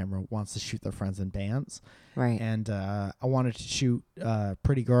 with a camera wants to shoot their friends in bands. Right. And I wanted to shoot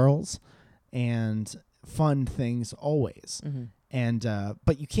pretty girls and fun things always. Mm-hmm. And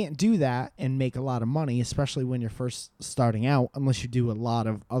but you can't do that and make a lot of money, especially when you're first starting out, unless you do a lot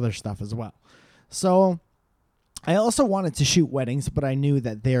of other stuff as well. So I also wanted to shoot weddings, but I knew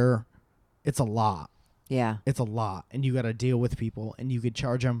that it's a lot. Yeah. It's a lot, and you got to deal with people, and you could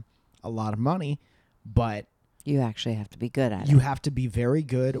charge them a lot of money, but You actually have to be good at it. you have to be very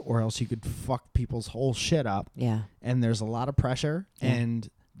good, or else you could fuck people's whole shit up. Yeah. And there's a lot of pressure, Yeah. and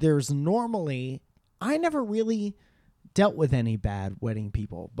there's normally I never really dealt with any bad wedding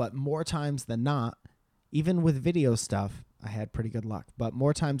people, but more times than not, even with video stuff, I had pretty good luck. But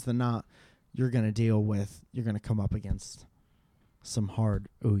more times than not, you're going to come up against some hard,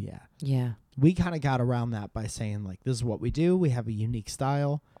 oh yeah. Yeah. We kind of got around that by saying, like, this is what we do. We have a unique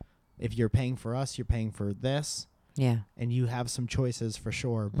style. If you're paying for us, you're paying for this. Yeah. And you have some choices for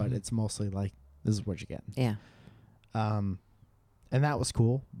sure, but it's mostly like, this is what you get. Yeah. And that was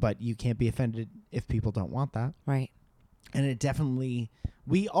cool, but you can't be offended if people don't want that. Right. And it definitely,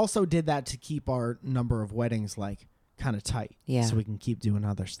 we also did that to keep our number of weddings like kind of tight. Yeah. So we can keep doing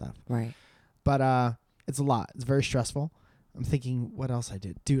other stuff. Right. But it's a lot. It's very stressful. I'm thinking what else I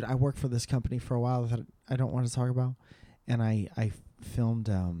did. Dude, I worked for this company for a while that I don't want to talk about. And I filmed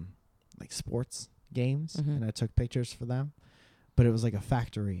like sports games and I took pictures for them. But it was like a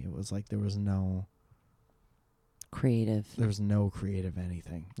factory. It was like there was no creative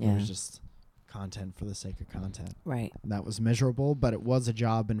anything. Yeah. It was just content for the sake of content. Right. That was miserable, but it was a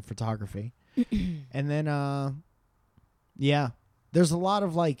job in photography. And then yeah, there's a lot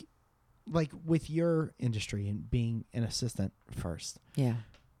of like with your industry and being an assistant first. Yeah.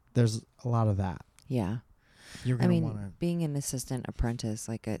 There's a lot of that. Yeah. You're going to want to being an assistant apprentice,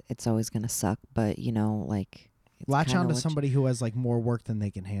 like it's always going to suck, but you know, like latch on to somebody who has like more work than they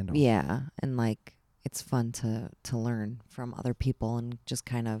can handle. Yeah. And like it's fun to learn from other people and just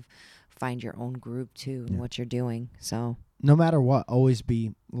kind of find your own groove too in what you're doing. So no matter what, always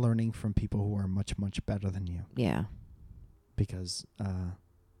be learning from people who are much, much better than you. Yeah. Because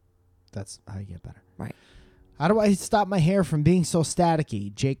that's how you get better. Right. How do I stop my hair from being so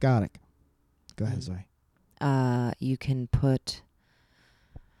staticky? Jake Goddick. Go ahead, Zoe. You can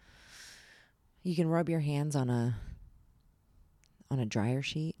rub your hands on a dryer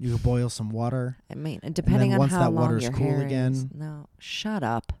sheet. You can boil some water. I mean, depending on how long your cool hair again. is. No, shut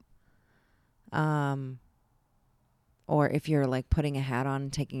up. Or if you're like putting a hat on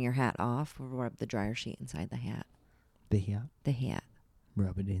and taking your hat off, rub the dryer sheet inside the hat. The hat. The hat.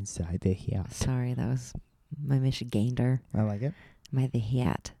 Rub it inside the hat. Sorry, that was my Michigander. I like it. The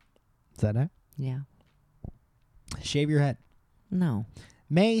hat. Is that it? Yeah. Shave your head. No.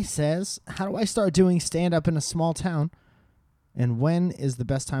 May says, how do I start doing stand-up in a small town? And when is the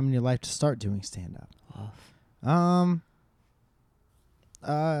best time in your life to start doing stand-up?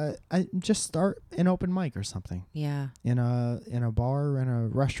 I just start an open mic or something. Yeah. In a bar or in a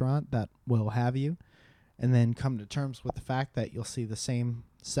restaurant that will have you, and then come to terms with the fact that you'll see the same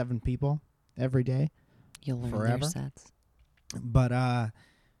 7 people every day. You'll learn forever. their sets. But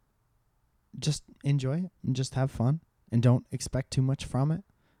just enjoy it and just have fun and don't expect too much from it,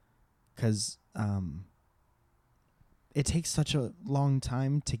 because it takes such a long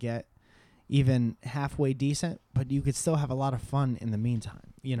time to get even halfway decent, but you could still have a lot of fun in the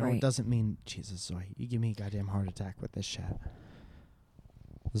meantime. You know, Right. It doesn't mean, Jesus, Zoe, you give me a goddamn heart attack with this shit.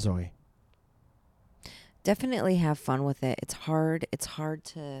 Zoe. Definitely have fun with it. It's hard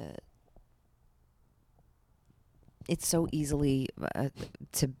to... It's so easily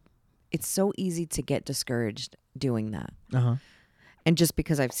it's so easy to get discouraged doing that. Uh-huh. And just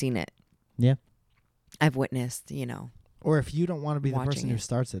because I've seen it. Yeah. I've witnessed, you know. Or if you don't want to be the Watching person who it.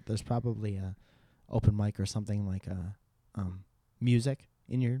 starts it, there's probably a open mic or something like music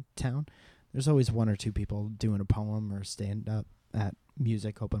in your town. There's always 1 or 2 people doing a poem or stand up at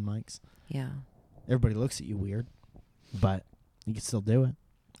music open mics. Yeah. Everybody looks at you weird, but you can still do it.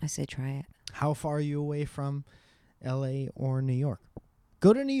 I say try it. How far are you away from LA or New York?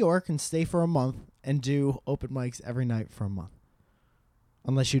 Go to New York and stay for a month and do open mics every night for a month.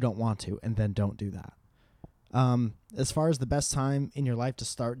 Unless you don't want to, and then don't do that. As far as the best time in your life to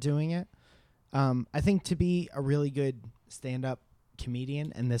start doing it, I think to be a really good stand-up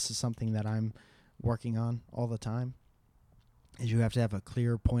comedian, and this is something that I'm working on all the time, is you have to have a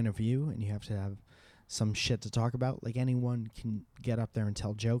clear point of view and you have to have some shit to talk about. Like anyone can get up there and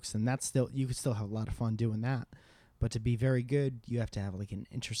tell jokes, and that's still, you could still have a lot of fun doing that. But to be very good, you have to have like an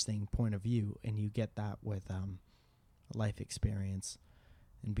interesting point of view, and you get that with life experience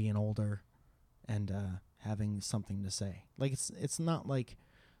and being older and having something to say. Like it's not like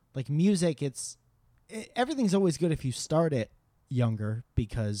music. Everything's always good if you start it younger,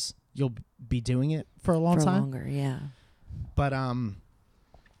 because you'll be doing it for a long time. Longer, yeah. But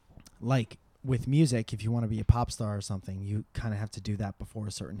like with music, if you want to be a pop star or something, you kind of have to do that before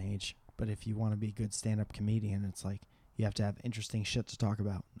a certain age. But if you want to be a good stand-up comedian, it's like you have to have interesting shit to talk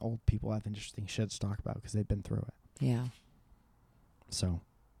about. Old people have interesting shit to talk about because they've been through it. Yeah. So,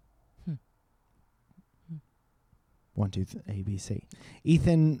 1, 2, A, B, C.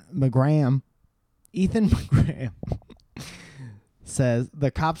 Ethan McGram says the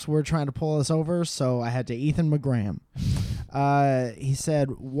cops were trying to pull us over, so I had to Ethan McGram. He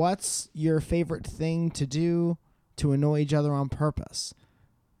said, "What's your favorite thing to do to annoy each other on purpose?"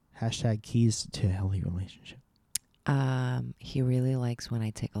 Hashtag keys to a healthy relationship. He really likes when I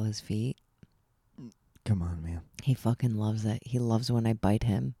tickle his feet. Come on, man. He fucking loves it. He loves when I bite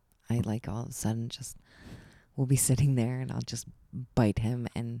him. I like all of a sudden just we'll be sitting there and I'll just bite him,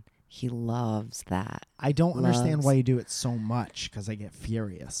 and he loves that. I don't understand why you do it so much, because I get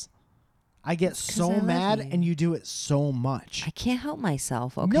furious. I get so mad and you do it so much. I can't help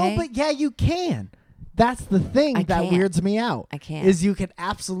myself, okay? No, but yeah, you can. That's the thing that weirds me out. I can't. Is you can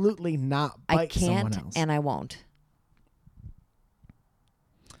absolutely not bite someone else. And I won't.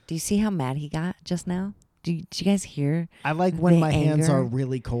 Do you see how mad he got just now? Did you guys hear? I like when my hands are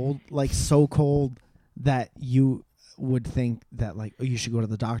really cold, like so cold that you would think that like, oh, you should go to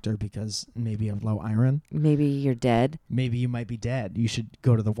the doctor because maybe you have low iron. Maybe you're dead. Maybe you might be dead. You should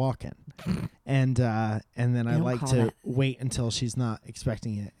go to the walk-in. And then I like to wait until she's not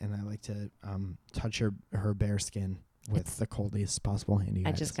expecting it, and I like to touch her bare skin with the coldest possible hand.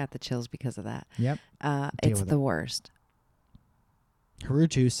 I just got the chills because of that. Yep. It's the worst.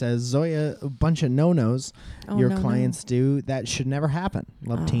 Haruchu says, Zoya, a bunch of no-nos your clients do that should never happen.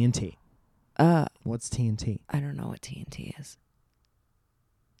 Love TNT. What's TNT? I don't know what TNT is.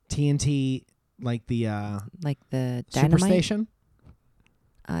 TNT, like the Superstation?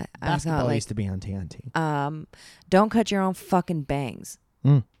 Basketball used to be on TNT. Don't cut your own fucking bangs.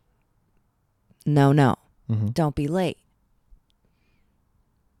 Mm. No. Mm-hmm. Don't be late.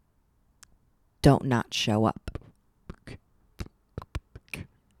 Don't not show up.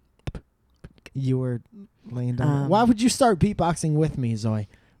 You were laying down. Why would you start beatboxing with me, Zoe?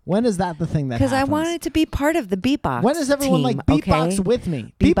 When is that the thing that happens? Because I wanted to be part of the beatbox. When does everyone team, beatbox with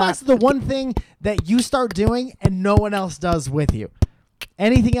me? Beatbox is the one thing that you start doing and no one else does with you.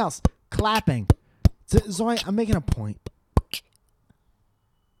 Anything else? Clapping. Zoe, I'm making a point.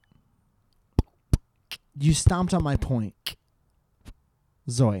 You stomped on my point.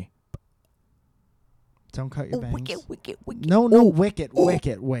 Zoe. Don't cut your bangs. Wicket. No, wicket.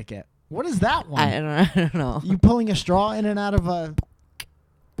 What is that one? I don't know. You pulling a straw in and out of a...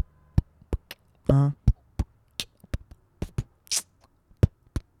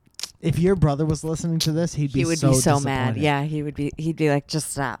 If your brother was listening to this, he would be so mad. Yeah, he'd be like,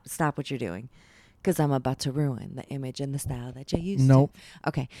 just stop what you're doing, because I'm about to ruin the image and the style that you used. Nope. To.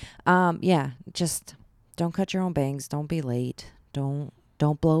 Okay. Yeah, just don't cut your own bangs. Don't be late. Don't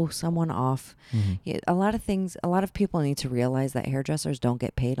blow someone off. Mm-hmm. Yeah, a lot of people need to realize that hairdressers don't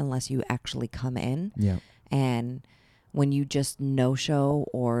get paid unless you actually come in. Yeah. And when you just no-show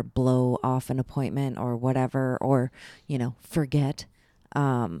or blow off an appointment or whatever, or, forget,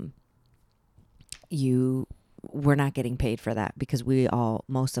 we're not getting paid for that, because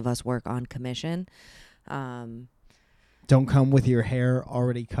most of us work on commission. Don't come with your hair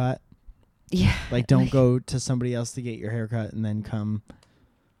already cut. Yeah. Like, don't go to somebody else to get your hair cut and then come.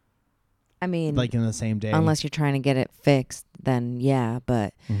 I mean, like in the same day. Unless you're trying to get it fixed, then yeah,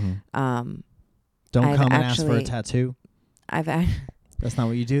 but don't come and ask for a tattoo. That's not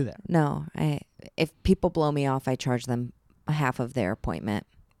what you do there. No, if people blow me off, I charge them half of their appointment.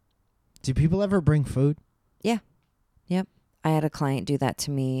 Do people ever bring food? Yeah. Yep. I had a client do that to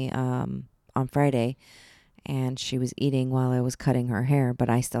me on Friday, and she was eating while I was cutting her hair, but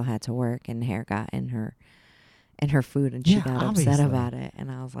I still had to work, and hair got in her food, and she got upset about it. And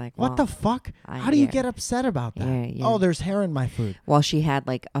I was like, what the fuck? How do you get upset about that? Yeah. Oh, there's hair in my food. Well, she had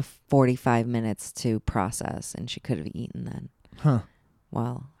like a 45 minutes to process, and she could have eaten then. Huh.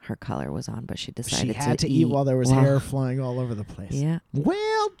 Well, her color was on, but she decided she had to eat while there was hair flying all over the place. Yeah.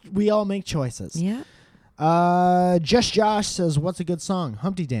 Well, we all make choices. Yeah. Just Josh says, what's a good song?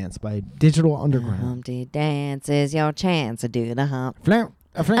 Humpty Dance by Digital Underground. Humpty Dance is your chance to do the hump.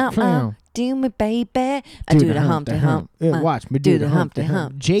 Flow. Do me, baby. I do the Humpty Hump. Watch me do the Humpty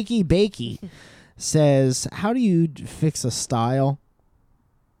Hump. Jakey Bakey says, how do you fix a style?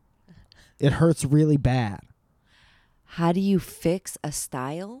 It hurts really bad. How do you fix a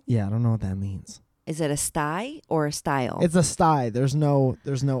style? Yeah, I don't know what that means. Is it a sty or a style? It's a sty. There's no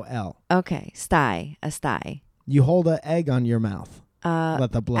L. Okay, sty, a sty. You hold an egg on your mouth.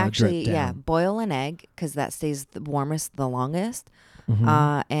 Let the blood drip down. Yeah, boil an egg, because that stays the warmest the longest.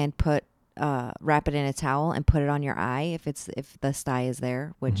 And wrap it in a towel and put it on your eye if the sty is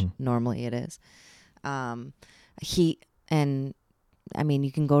there, which normally it is. Heat, and I mean,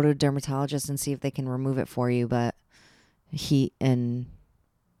 you can go to a dermatologist and see if they can remove it for you, but heat, and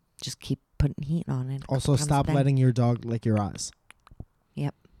just keep putting heat on it. Also, stop letting your dog lick your eyes.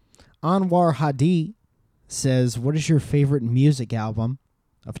 Yep. Anwar Hadi says, what is your favorite music album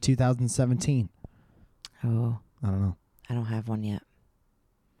of 2017? Oh, I don't know. I don't have one yet.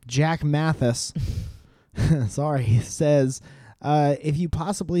 Jack Mathis, sorry, says, if you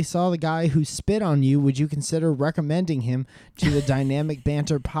possibly saw the guy who spit on you, would you consider recommending him to the Dynamic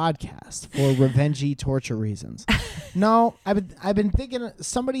Banter podcast for revengey torture reasons? No, I've been thinking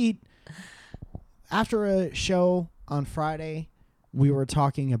somebody after a show on Friday, we were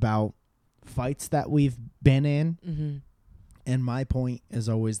talking about fights that we've been in. Mm-hmm. And my point is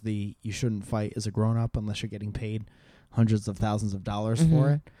always you shouldn't fight as a grown up unless you're getting paid hundreds of thousands of dollars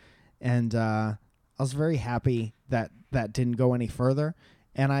for it. And I was very happy that didn't go any further.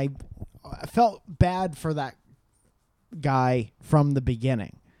 And I felt bad for that guy from the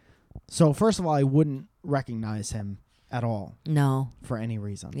beginning. So first of all, I wouldn't recognize him at all. No. For any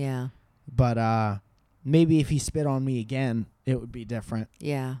reason. Yeah. But maybe if he spit on me again, it would be different.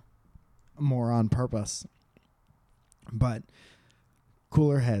 Yeah. More on purpose. But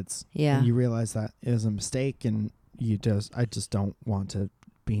cooler heads. Yeah. And you realize that it was a mistake, and I just don't want to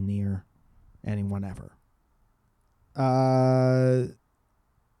be near anyone ever. I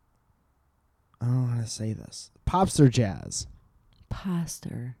don't know how to say this. Popster Jazz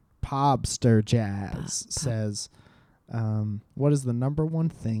says, what is the number one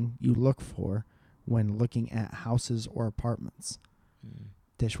thing you look for when looking at houses or apartments?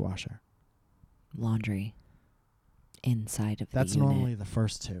 Dishwasher. Laundry. Inside of That's the unit. normally the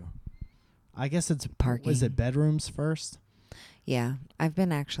first two. I guess it's parking. Was it bedrooms first? Yeah, I've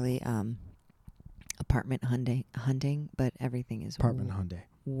been actually apartment hunting, but everything is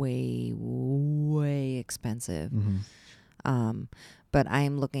way expensive. Mm-hmm. But I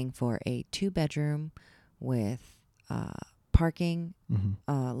am looking for a 2-bedroom with parking,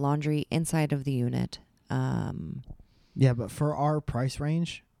 laundry inside of the unit. Yeah, but for our price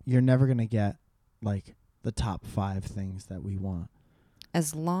range, you're never gonna get like the top 5 things that we want.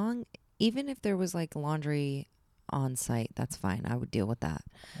 Even if there was like laundry on site, that's fine. I would deal with that.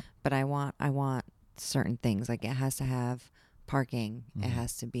 But I want certain things. Like it has to have parking. It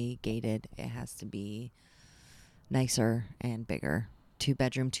has to be gated. It has to be nicer and bigger.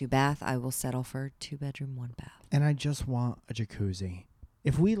 2-bedroom, 2-bath. I will settle for 2-bedroom, 1-bath. And I just want a jacuzzi.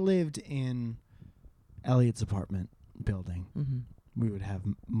 If we lived in Elliot's apartment building, we would have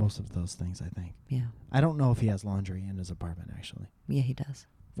most of those things, I think. Yeah. I don't know if he has laundry in his apartment, actually. Yeah, he does.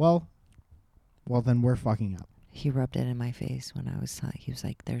 Well, then we're fucking up. He rubbed it in my face when I was he was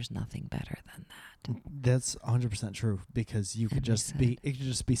like, there's nothing better than that. That's 100% true, because it could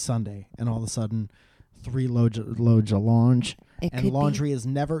just be Sunday, and all of a sudden 3 loads of laundry, and laundry is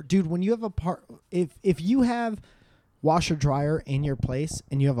never, dude, when you have if you have washer dryer in your place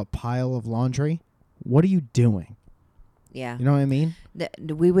and you have a pile of laundry, what are you doing? Yeah. You know what I mean?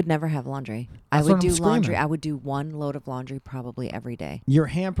 We would never have laundry. That's I would what I'm do laundry. screaming. I would do 1 load of laundry probably every day. Your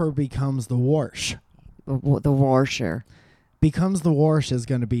hamper becomes the wash. The washer. Becomes the Wash is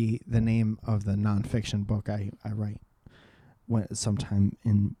going to be the name of the nonfiction book I write sometime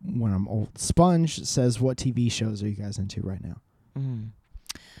when I'm old. Sponge says, what TV shows are you guys into right now?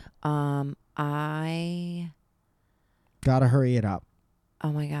 I gotta hurry it up.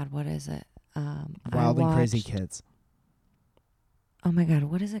 Oh my God, what is it? Wild and Crazy Kids. Oh my God,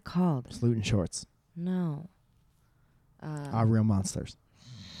 what is it called? Salute and Shorts. No. Real Monsters.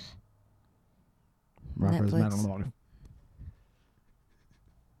 Rocko's Modern Life.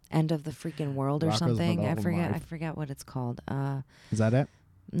 End of the freaking world or Rocko's something. I Modern Life. forget what it's called. Is that it?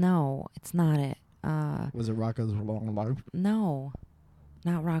 No, it's not it. Was it Rocko's Modern Life? No.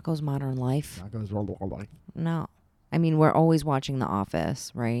 Not Rocko's Modern Life. Rocko's Modern Life. No. I mean, we're always watching The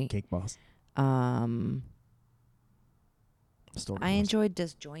Office, right? Cake Boss. I enjoyed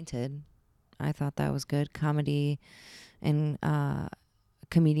Disjointed. I thought that was good. Comedy and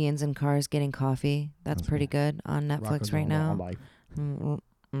comedians in cars getting coffee. That's pretty good on Netflix right now.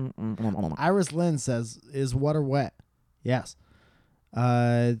 Iris Lynn says, is water wet? Yes.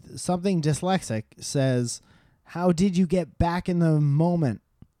 Something dyslexic says, how did you get back in the moment?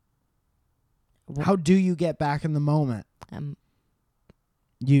 How do you get back in the moment?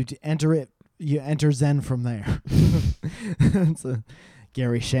 You enter Zen from there. It's a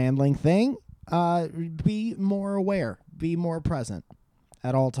Gary Shandling thing. Be more aware. Be more present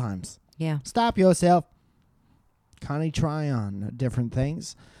at all times. Yeah. Stop yourself. Connie Tryon, different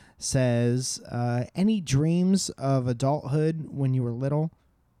things, says, any dreams of adulthood when you were little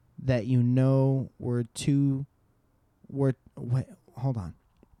that you know hold on.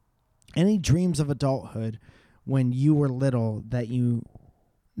 Any dreams of adulthood when you were little that you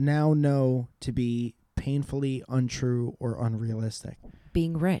now know to be painfully untrue or unrealistic?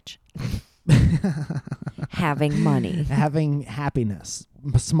 Being rich. Having money. Having happiness.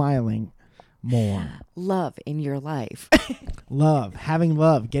 Smiling more. Love in your life. Love. Having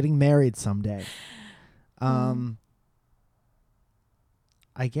love. Getting married someday. I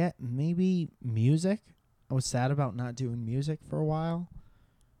get maybe music. I was sad about not doing music for a while.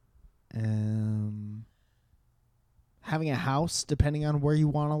 Having a house, depending on where you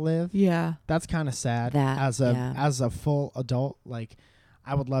want to live. Yeah. That's kind of sad. That, as a full adult, like,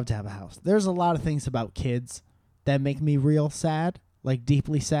 I would love to have a house. There's a lot of things about kids that make me real sad, like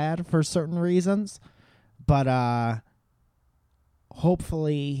deeply sad for certain reasons. But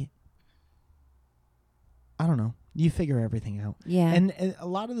hopefully, I don't know. You figure everything out. Yeah. And a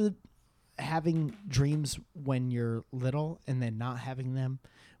lot of the having dreams when you're little and then not having them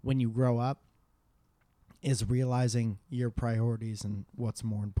when you grow up is realizing your priorities and what's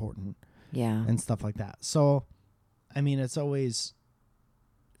more important. Yeah. And stuff like that. So, I mean, it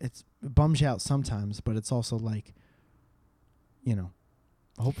bums you out sometimes, but it's also like, you know,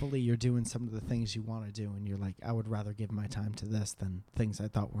 hopefully you're doing some of the things you want to do and you're like, I would rather give my time to this than things I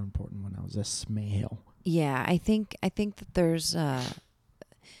thought were important when I was a smale. Yeah, I think that there's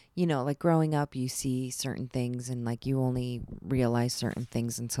you know, like growing up you see certain things and like you only realize certain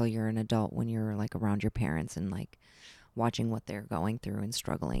things until you're an adult when you're like around your parents and like watching what they're going through and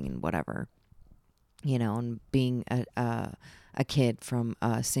struggling and whatever. You know, and being a kid from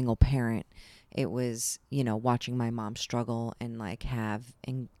a single parent, it was, you know, watching my mom struggle and like have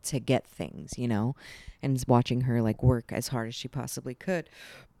and to get things, you know, and watching her like work as hard as she possibly could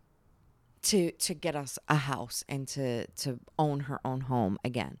to get us a house and to own her own home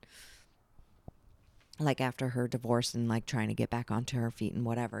again. Like after her divorce and like trying to get back onto her feet and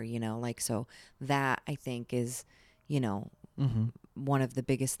whatever, you know, like, so that I think is, you know, one of the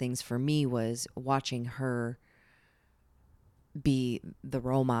biggest things for me was watching her be the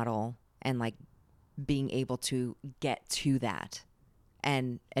role model and like being able to get to that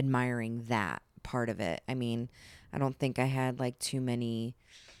and admiring that part of it. I mean, I don't think I had like too many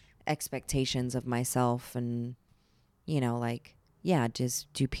expectations of myself and, you know, like, yeah,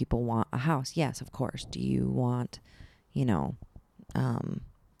 just do people want a house? Yes, of course. Do you want, you know,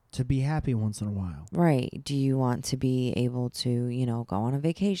 to be happy once in a while. Right. Do you want to be able to, you know, go on a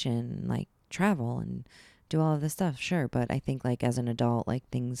vacation, like travel and do all of this stuff? Sure. But I think like as an adult, like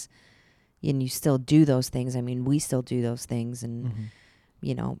things, and you still do those things. I mean, we still do those things and,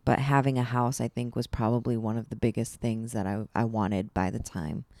 you know, but having a house, I think was probably one of the biggest things that I wanted by the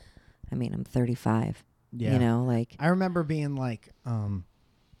time. I mean, I'm 35, you know, like. I remember being like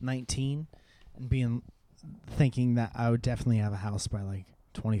 19 and thinking that I would definitely have a house by like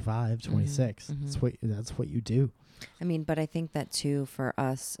 25, 26. That's what you do. I mean, but I think that too for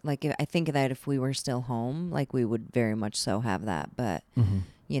us, like I think that if we were still home, like we would very much so have that. But,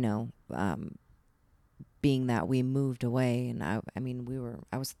 you know, being that we moved away and I mean,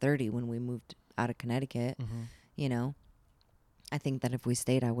 I was 30 when we moved out of Connecticut, you know, I think that if we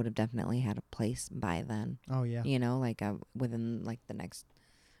stayed, I would have definitely had a place by then. Oh yeah. You know, like within like the next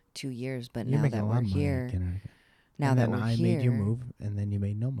 2 years, but You're now that we're here, now that we're here, I made you move, and then you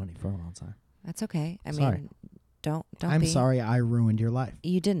made no money for a long time. That's okay. I Sorry. mean, don't. I'm sorry I ruined your life.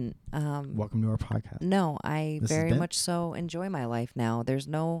 You didn't. Welcome to our podcast. No, I very much so enjoy my life now. There's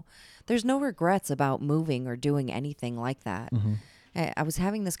no regrets about moving or doing anything like that. I was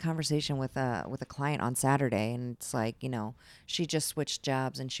having this conversation with a client on Saturday, and it's like, you know, she just switched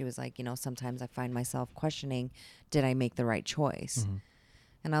jobs, and she was like, you know, sometimes I find myself questioning, did I make the right choice?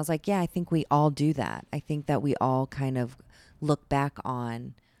 And I was like, yeah, I think we all do that. I think that we all kind of look back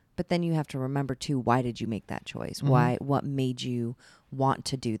on, but then you have to remember too, why did you make that choice? What made you want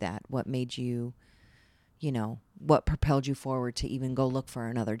to do that? What made you, you know, what propelled you forward to even go look for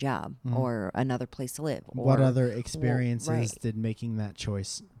another job or another place to live? What other experiences did making that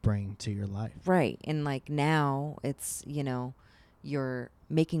choice bring to your life? Right. And like now it's, you know, you're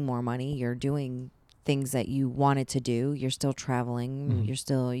making more money, you're doing things that you wanted to do, you're still traveling, you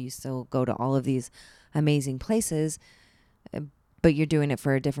still go to all of these amazing places, but you're doing it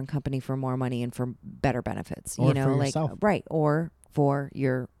for a different company for more money and for better benefits, or you know, for like yourself. Right, or for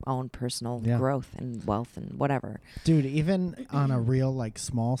your own personal growth and wealth and whatever. Dude, even on a real like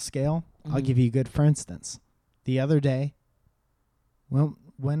small scale, I'll give you a good for instance. The other day, well,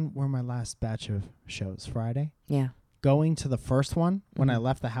 when were my last batch of shows? Friday? Yeah. Going to the first one, when I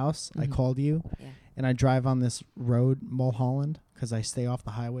left the house, I called you, and I drive on this road, Mulholland, because I stay off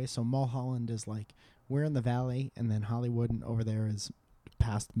the highway. So Mulholland is like, we're in the valley, and then Hollywood and over there is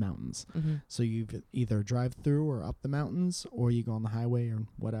past mountains. So you either drive through or up the mountains, or you go on the highway or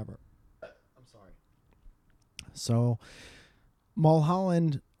whatever. I'm sorry. So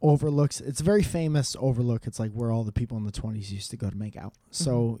Mulholland overlooks, it's a very famous overlook. It's like where all the people in the 20s used to go to make out.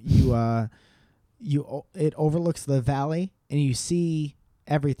 So it overlooks the valley, and you see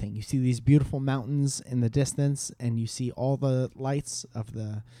everything. You see these beautiful mountains in the distance, and you see all the lights of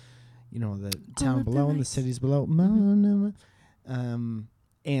the, the town below and the cities below.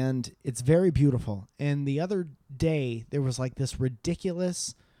 And it's very beautiful. And the other day, there was like this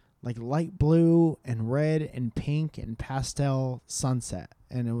ridiculous, like light blue and red and pink and pastel sunset.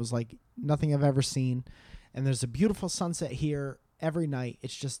 And it was like nothing I've ever seen. And there's a beautiful sunset here every night.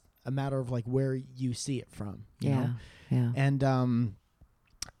 It's just a matter of like where you see it from. You know? Yeah. And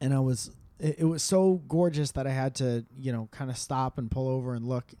it was so gorgeous that I had to, kind of stop and pull over and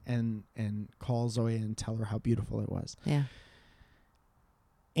look and call Zoe and tell her how beautiful it was. Yeah.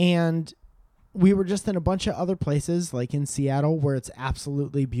 And we were just in a bunch of other places, like in Seattle, where it's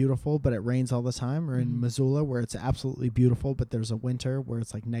absolutely beautiful, but it rains all the time, or in Missoula, where it's absolutely beautiful, but there's a winter where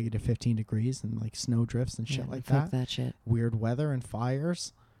it's like negative 15 degrees and like snow drifts and shit like that. Fuck that shit. Weird weather and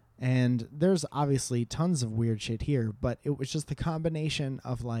fires. And there's obviously tons of weird shit here, but it was just the combination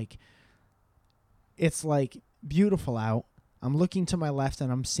of like, it's like beautiful out. I'm looking to my left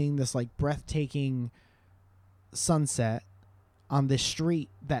and I'm seeing this like breathtaking sunset on this street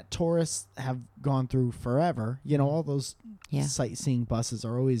that tourists have gone through forever. All those sightseeing buses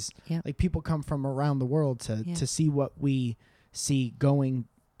are always like people come from around the world to see what we see going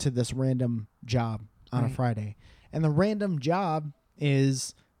to this random job on a Friday. And the random job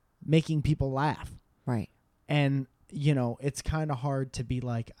is making people laugh. Right. And, it's kind of hard to be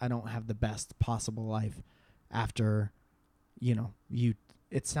like, I don't have the best possible life after,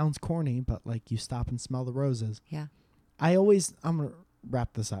 it sounds corny, but like you stop and smell the roses. Yeah. I'm going to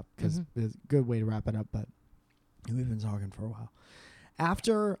wrap this up because it's a good way to wrap it up, but we've been talking for a while.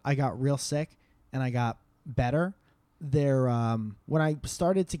 After I got real sick and I got better, when I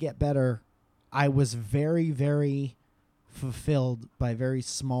started to get better, I was very, very fulfilled by very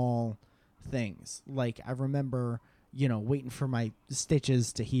small things. Like I remember, waiting for my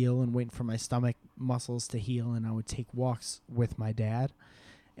stitches to heal and waiting for my stomach muscles to heal, and I would take walks with my dad,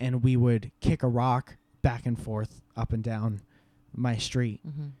 and we would kick a rock back and forth up and down my street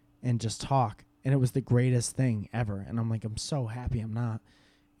and just talk. And it was the greatest thing ever. And I'm like, I'm so happy I'm not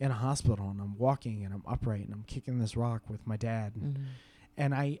in a hospital and I'm walking and I'm upright and I'm kicking this rock with my dad.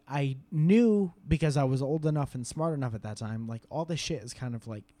 And I knew, because I was old enough and smart enough at that time, like all this shit is kind of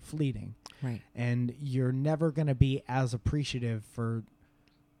like fleeting. Right. And you're never going to be as appreciative for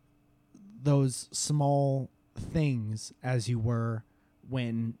those small things as you were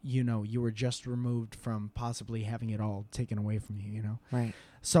when, you were just removed from possibly having it all taken away from you, Right.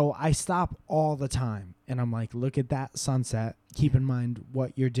 So I stop all the time and I'm like, look at that sunset. Keep in mind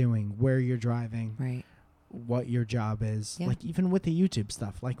what you're doing, where you're driving, right, what your job is. Yeah. Like even with the YouTube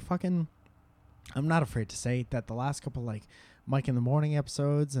stuff, like fucking, I'm not afraid to say that the last couple like Mike in the Morning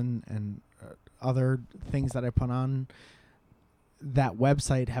episodes and other things that I put on that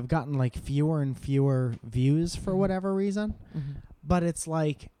website have gotten like fewer and fewer views for whatever reason. But it's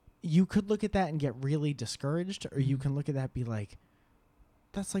like, you could look at that and get really discouraged, or you can look at that and be like,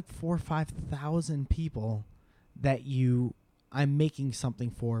 that's like 4,000 or 5,000 people that I'm making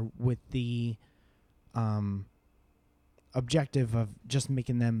something for with the objective of just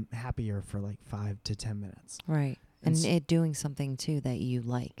making them happier for like 5 to 10 minutes. Right. And it doing something too that you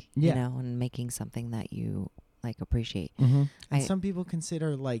like, and making something that you like appreciate. And some people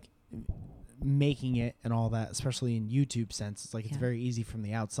consider like making it and all that, especially in YouTube sense, it's like it's very easy from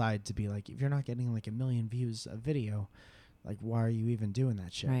the outside to be like, if you're not getting like 1 million views a video, like why are you even doing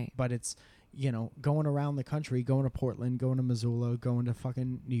that shit? Right. But it's, going around the country, going to Portland, going to Missoula, going to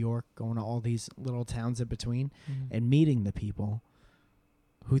fucking New York, going to all these little towns in between and meeting the people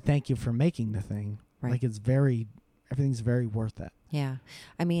who thank you for making the thing. Right. Like everything's very worth it. Yeah.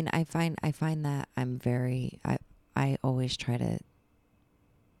 I mean, I find that I always try to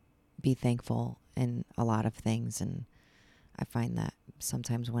be thankful in a lot of things, and I find that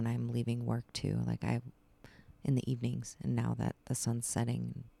sometimes when I'm leaving work too, like in the evenings, and now that the sun's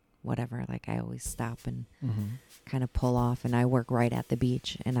setting, whatever, like I always stop and kind of pull off, and I work right at the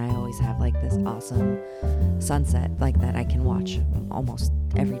beach, and I always have like this awesome sunset like that I can watch almost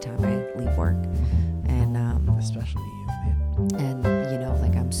every time I leave work. And especially you, man. And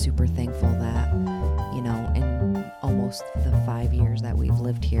like I'm super thankful that in almost the 5 years that we've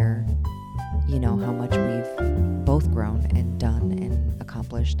lived here, how much we've both grown and done and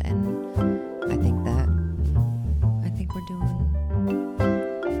accomplished. And I think we're doing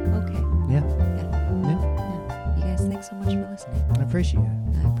okay. Yeah. You guys, thanks so much for listening. I appreciate it.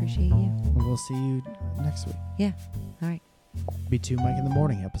 I appreciate you. We'll see you next week. Yeah. All right. Be 2 Mike in the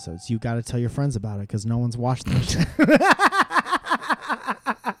Morning episodes. You got to tell your friends about it because no one's watched this shit.